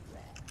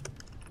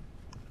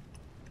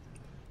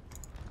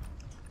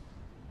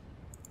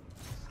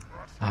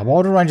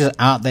 Wilder Rangers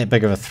aren't that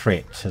big of a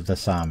threat to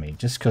this army,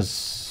 just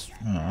because,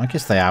 I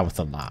guess they are with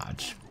the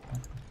large.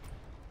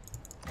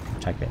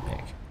 Take that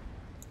back.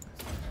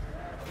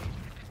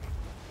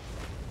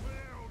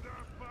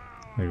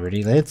 We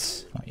ready,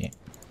 lads? Not yet.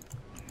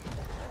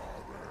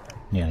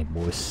 Nearly,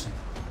 boys.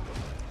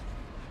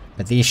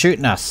 But they're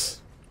shooting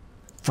us.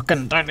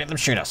 Fucking don't let them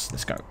shoot us.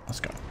 Let's go. Let's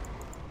go.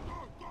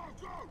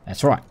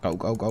 That's right. Go,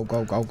 go, go,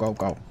 go, go, go,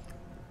 go.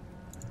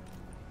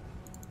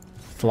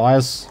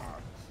 Flyers.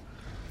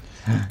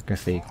 Go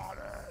feed.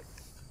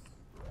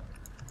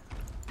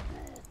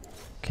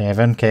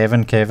 Kevin,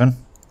 Kevin, Kevin.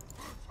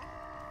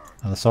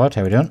 Other side,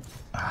 how we doing?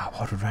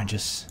 Wild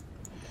Rangers.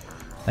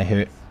 They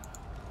hurt.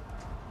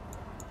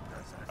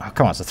 Oh,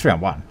 come on, it's a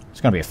 3-on-1.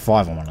 It's going to be a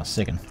 5-on-1 in a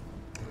second.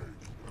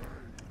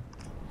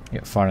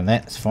 Yep, firing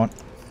that, it's fine.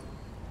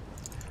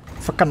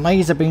 Frickin'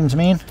 laser beams,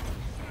 man.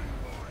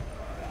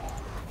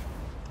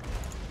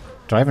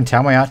 Did I even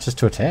tell my archers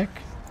to attack?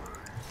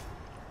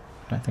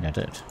 I don't think I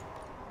did.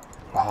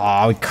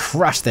 Oh, we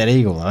crushed that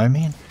eagle though,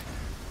 man.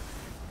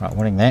 Right,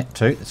 winning that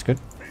too, that's good.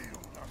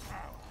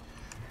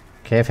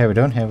 Kev, how we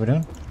doing? How we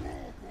doing?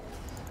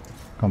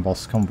 Come on,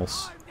 boss, come on,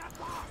 boss.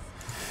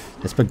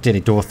 This big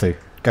daddy Dorthu.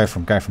 Go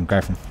from, go from,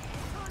 go from.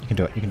 You can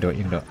do it, you can do it,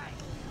 you can do it.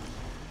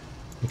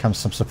 Here comes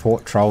some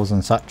support trolls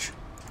and such.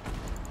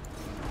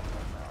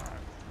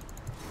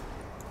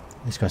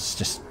 These guys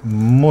just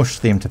mush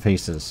them to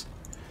pieces.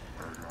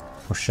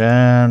 Push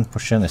in,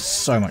 push in. There's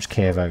so much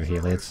cav over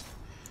here, lads.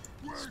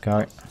 Let's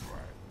go.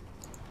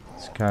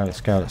 Let's go,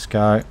 let's go, let's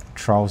go.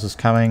 Trolls is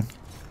coming.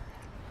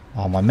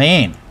 Oh, my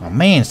man. My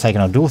man's taking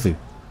on Dorthu.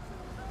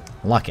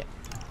 I like it.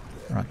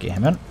 Right, get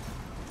him in.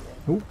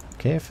 Ooh,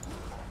 cav.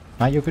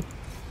 No, you're good.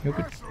 You're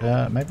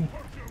good. Maybe.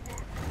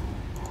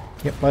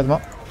 Yep, blow them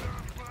up.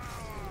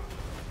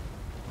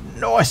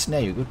 Nice, now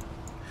you're good.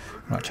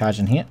 Right,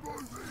 charging here.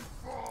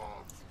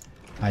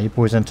 Are you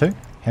boys in too?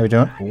 How we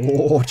doing?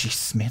 Oh,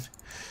 jeez, man.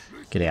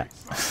 Get out.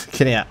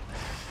 Get out.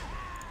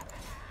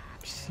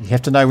 You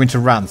have to know when to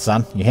run,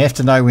 son. You have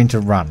to know when to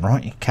run,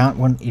 right? You can't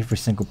win every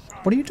single...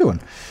 What are you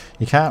doing?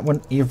 You can't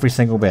win every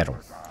single battle.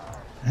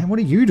 And what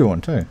are you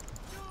doing too?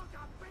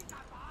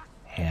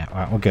 Yeah,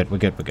 alright, we're good, we're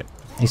good, we're good.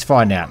 He's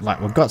fine now.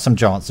 Like, we've got some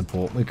giant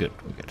support. We're good,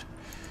 we're good.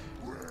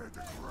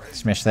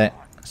 Smash that.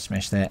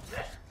 Smash that.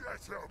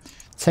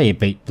 That's how you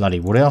beat bloody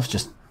Wood Elves.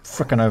 Just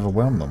frickin'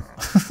 overwhelm them.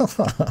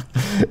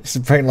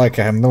 Just bring like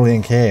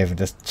 1,000,000 cav and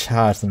just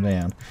charge them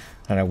down.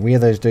 I don't know where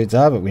those dudes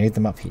are, but we need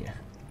them up here.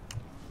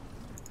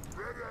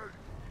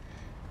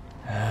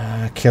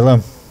 Kill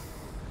him.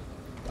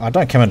 Oh,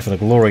 don't come in for the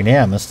glory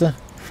now, mister.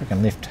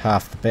 Frickin' left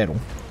half the battle.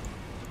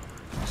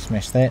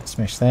 Smash that,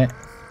 smash that.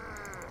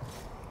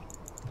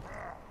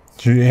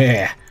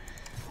 Yeah!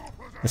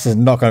 This is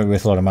not going to be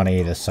worth a lot of money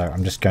either, so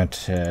I'm just going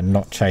to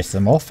not chase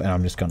them off, and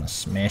I'm just going to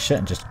smash it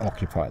and just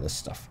occupy this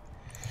stuff.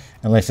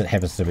 Unless it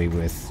happens to be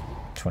worth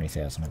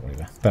 20,000 or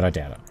whatever, but I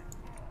doubt it.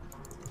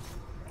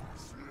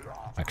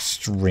 I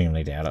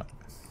extremely doubt it,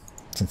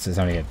 since there's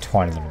only a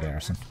tiny little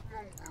garrison.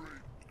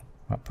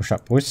 Right, push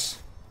up, boys.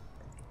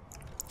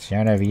 She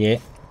ain't over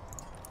yet.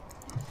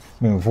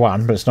 I mean, we've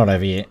won, but it's not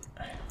over yet.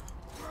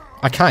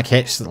 I can't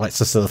catch like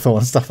Sister of the Thorn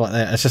and stuff like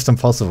that. It's just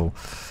impossible.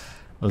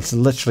 It's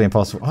literally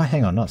impossible. Oh,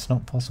 hang on, no, it's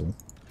not possible.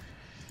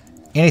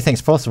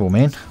 Anything's possible,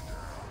 man.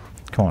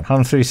 Come on,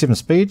 137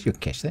 speed, you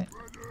can catch that.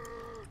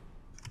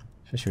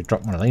 Especially if we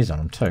drop one of these on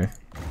him too.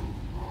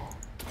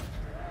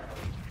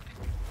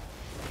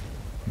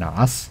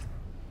 Nice.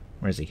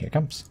 Where is he? Here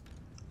comes.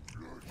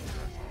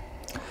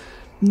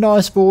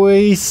 Nice,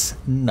 boys.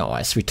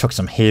 Nice. We took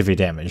some heavy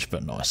damage,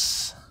 but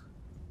nice.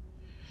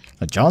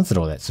 The giants and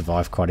all that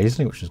survived quite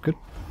easily, which is good.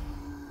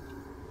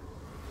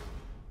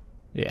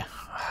 Yeah.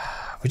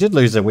 We did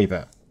lose a wee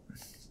bit.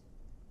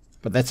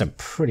 But that's a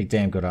pretty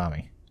damn good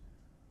army.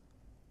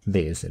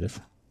 Theirs, it is.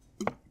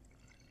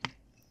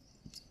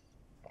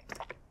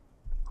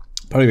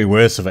 Probably be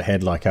worse if it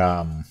had like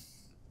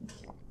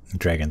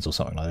dragons or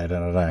something like that, I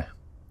don't know.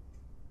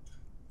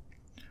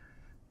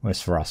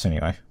 Worse for us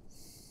anyway.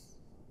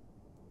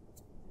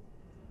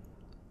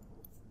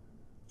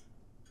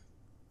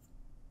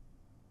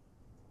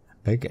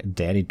 Big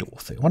Daddy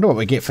Dorothy. I wonder what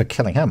we get for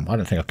killing him. I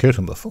don't think I've killed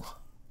him before.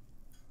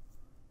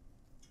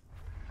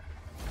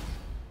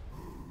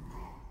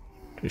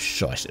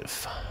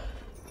 Decisive.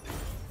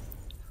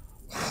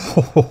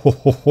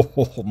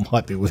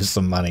 Might be worth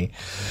some money.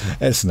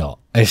 It's not.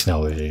 It's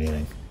not worth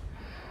anything.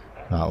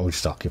 Right, we'll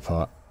just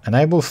occupy it.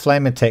 Enable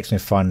flame attacks when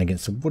fighting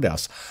against the wood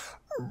elves.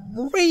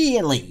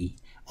 Really?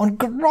 On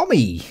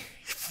Grommy?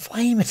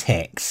 Flame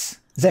attacks?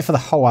 Is that for the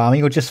whole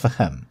army or just for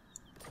him?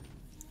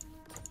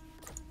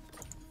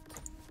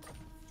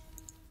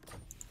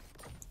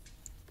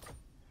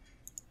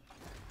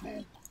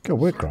 Good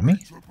work, Grommy.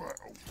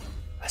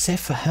 Is that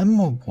for him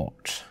or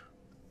what?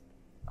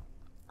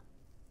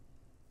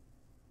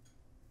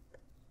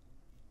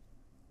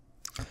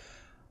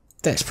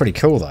 That's pretty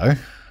cool though.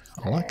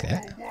 I like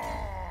that.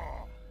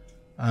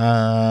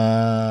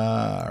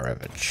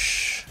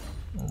 Ravage.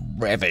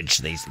 Ravage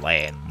these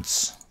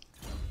lands.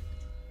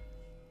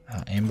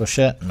 Ambush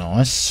it.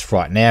 Nice.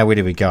 Right, now where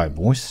do we go,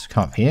 boys?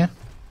 Come up here.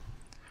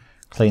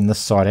 Clean this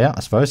side out,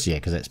 I suppose. Yeah,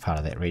 because that's part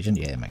of that region.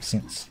 Yeah, that makes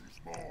sense.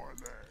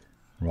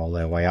 Roll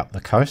our way up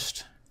the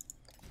coast.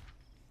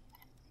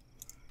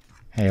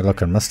 How you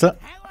looking, mister?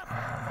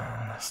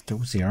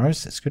 Still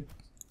zeros. That's good.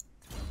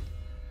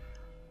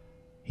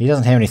 He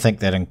doesn't have anything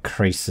that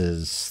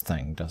increases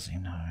thing, does he?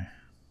 No.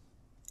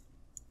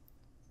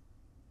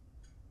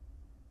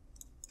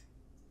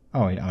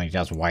 Oh, I mean, he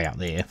does way up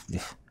there.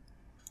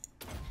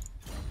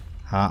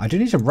 I do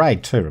need to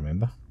raid too,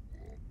 remember?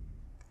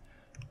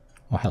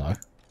 Oh, hello.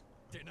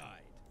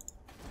 Denied.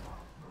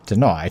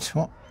 Denied?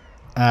 What?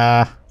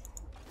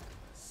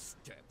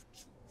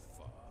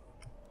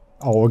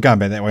 Oh, we're going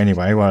back that way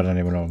anyway. Well, I don't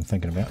even know what I'm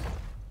thinking about.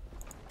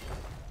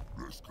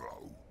 Let's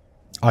go.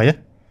 Oh, yeah?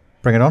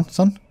 Bring it on,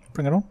 son.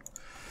 Bring it on.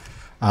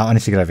 I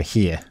need to get over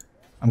here.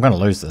 I'm going to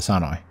lose this,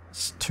 aren't I?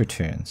 It's 2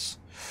 turns.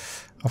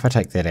 If I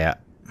take that out,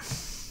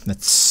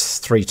 that's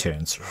 3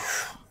 turns.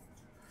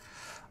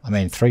 I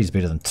mean, 3 is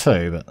better than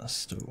 2, but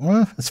still,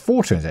 well, it's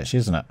 4 turns actually,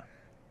 isn't it?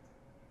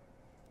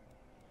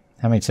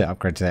 How many to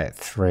upgrade to that?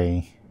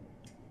 3.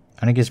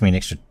 Only gives me an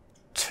extra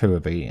 2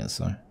 obedience,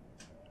 though. Not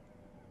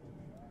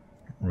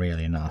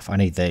really enough. I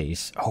need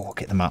these. Oh, we'll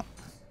get them up.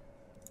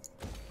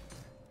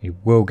 You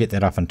will get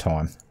that up in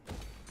time.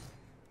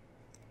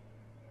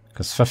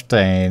 Because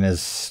 15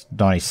 is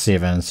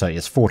 97, so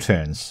it's 4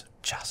 turns.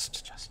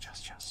 Just.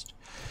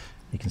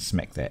 You can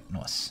smack that.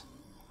 Nice.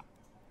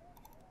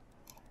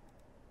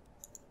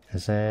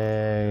 Is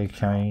that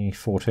okay?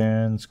 4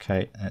 turns.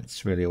 Okay,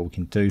 that's really all we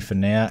can do for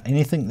now.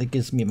 Anything that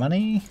gives me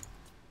money?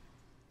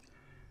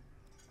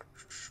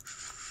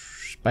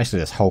 Basically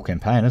this whole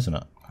campaign, isn't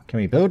it? Can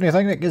we build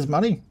anything that gives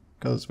money?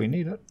 Because we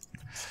need it.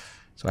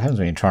 So what happens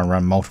when you try and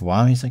run multiple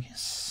armies, I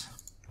guess?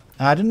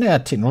 Didn't our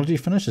technology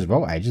finish as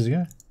well ages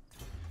ago?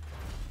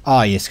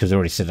 Oh yes, because I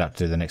already set it up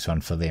to do the next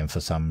one for them for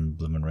some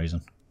blooming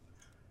reason.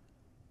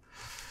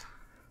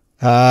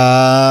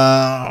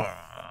 Oh,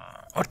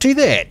 do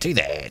that.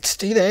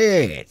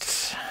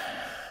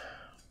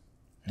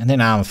 And then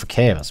armor for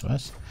Cav, I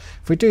suppose.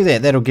 If we do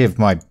that, that'll give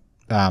my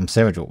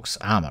Savage Orcs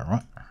armor,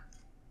 right?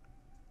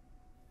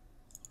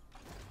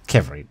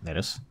 Cavalry, that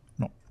is.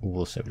 Not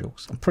all the Savage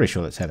Orcs. I'm pretty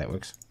sure that's how that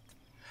works.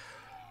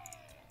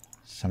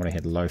 Somebody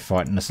had low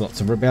fight and there's lots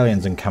of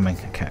rebellions incoming.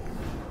 Okay.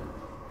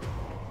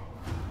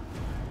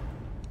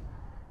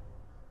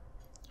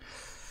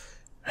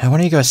 Now, one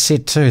of you guys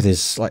said too,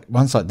 there's like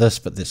ones like this,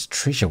 but there's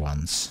treasure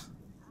ones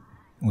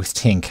with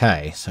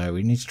 10k, so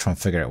we need to try and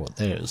figure out what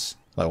that is.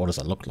 Like, what does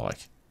it look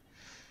like?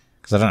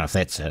 Because I don't know if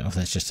that's it, or if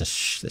that's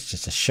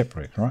just a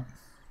shipwreck, right?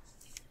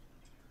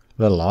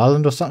 Little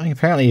island or something.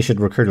 Apparently, you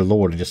should recruit a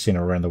lord and just send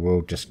her around the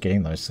world just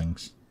getting those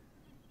things.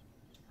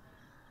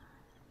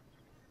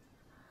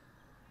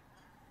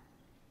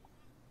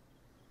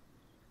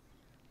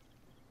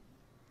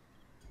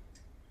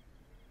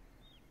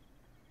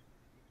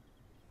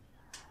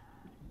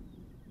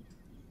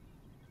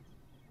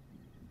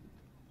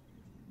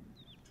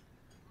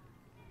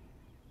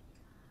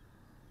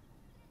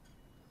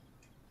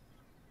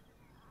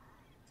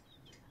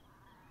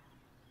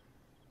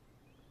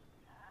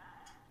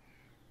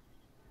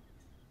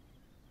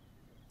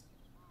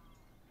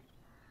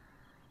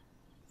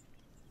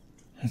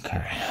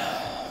 Okay.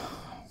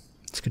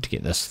 It's good to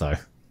get this though.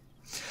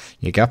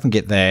 You go up and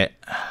get that.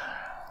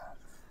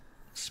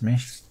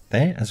 Smash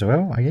that as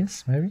well, I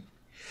guess, maybe.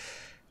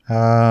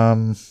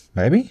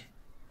 Maybe?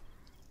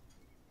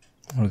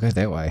 I'll go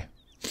that way.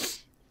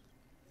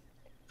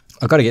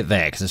 I've got to get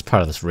there because it's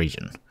part of this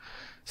region.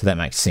 So that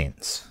makes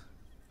sense.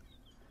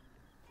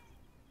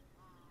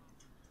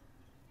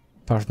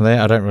 Apart from that,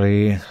 I don't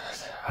really...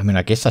 I mean,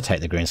 I guess I take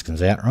the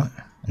greenskins out, right?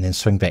 And then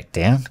swing back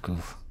down.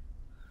 Oof.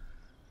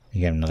 You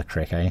get another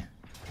crack, eh?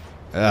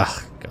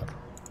 Ugh, God.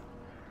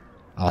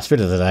 Oh, it's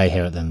better that I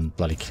have it than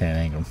bloody Clan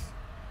Angle.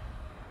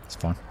 It's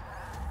fine.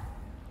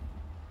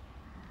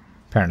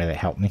 Apparently that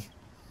helped me.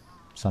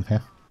 Somehow.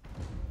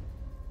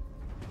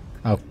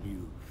 Oh,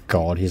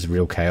 God, here's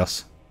real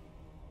chaos.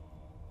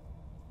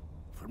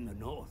 From the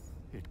north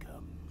it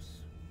comes.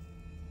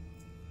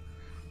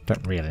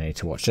 Don't really need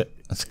to watch it.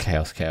 It's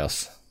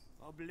chaos.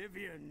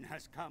 Oblivion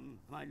has come,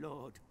 my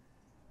lord.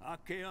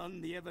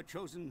 Archaon, the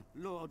ever-chosen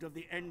Lord of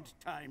the End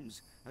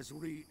Times, has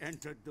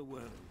re-entered the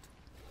world.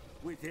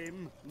 With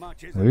him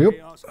marches the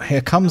chaos. Here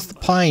comes the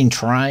plane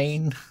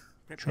train.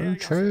 Prepare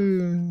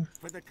True.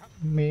 for the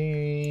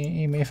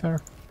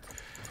Meffer.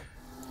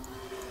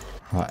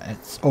 Right,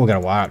 it's all got a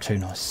wire up too.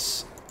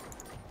 Nice.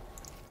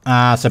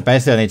 So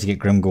basically I need to get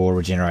Grimgore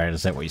regenerated.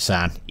 Is that what you're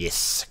saying?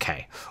 Yes.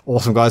 Okay.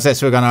 Awesome, guys.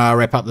 That's where we're going to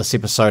wrap up this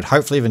episode.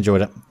 Hopefully you've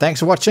enjoyed it. Thanks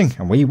for watching,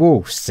 and we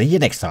will see you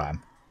next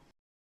time.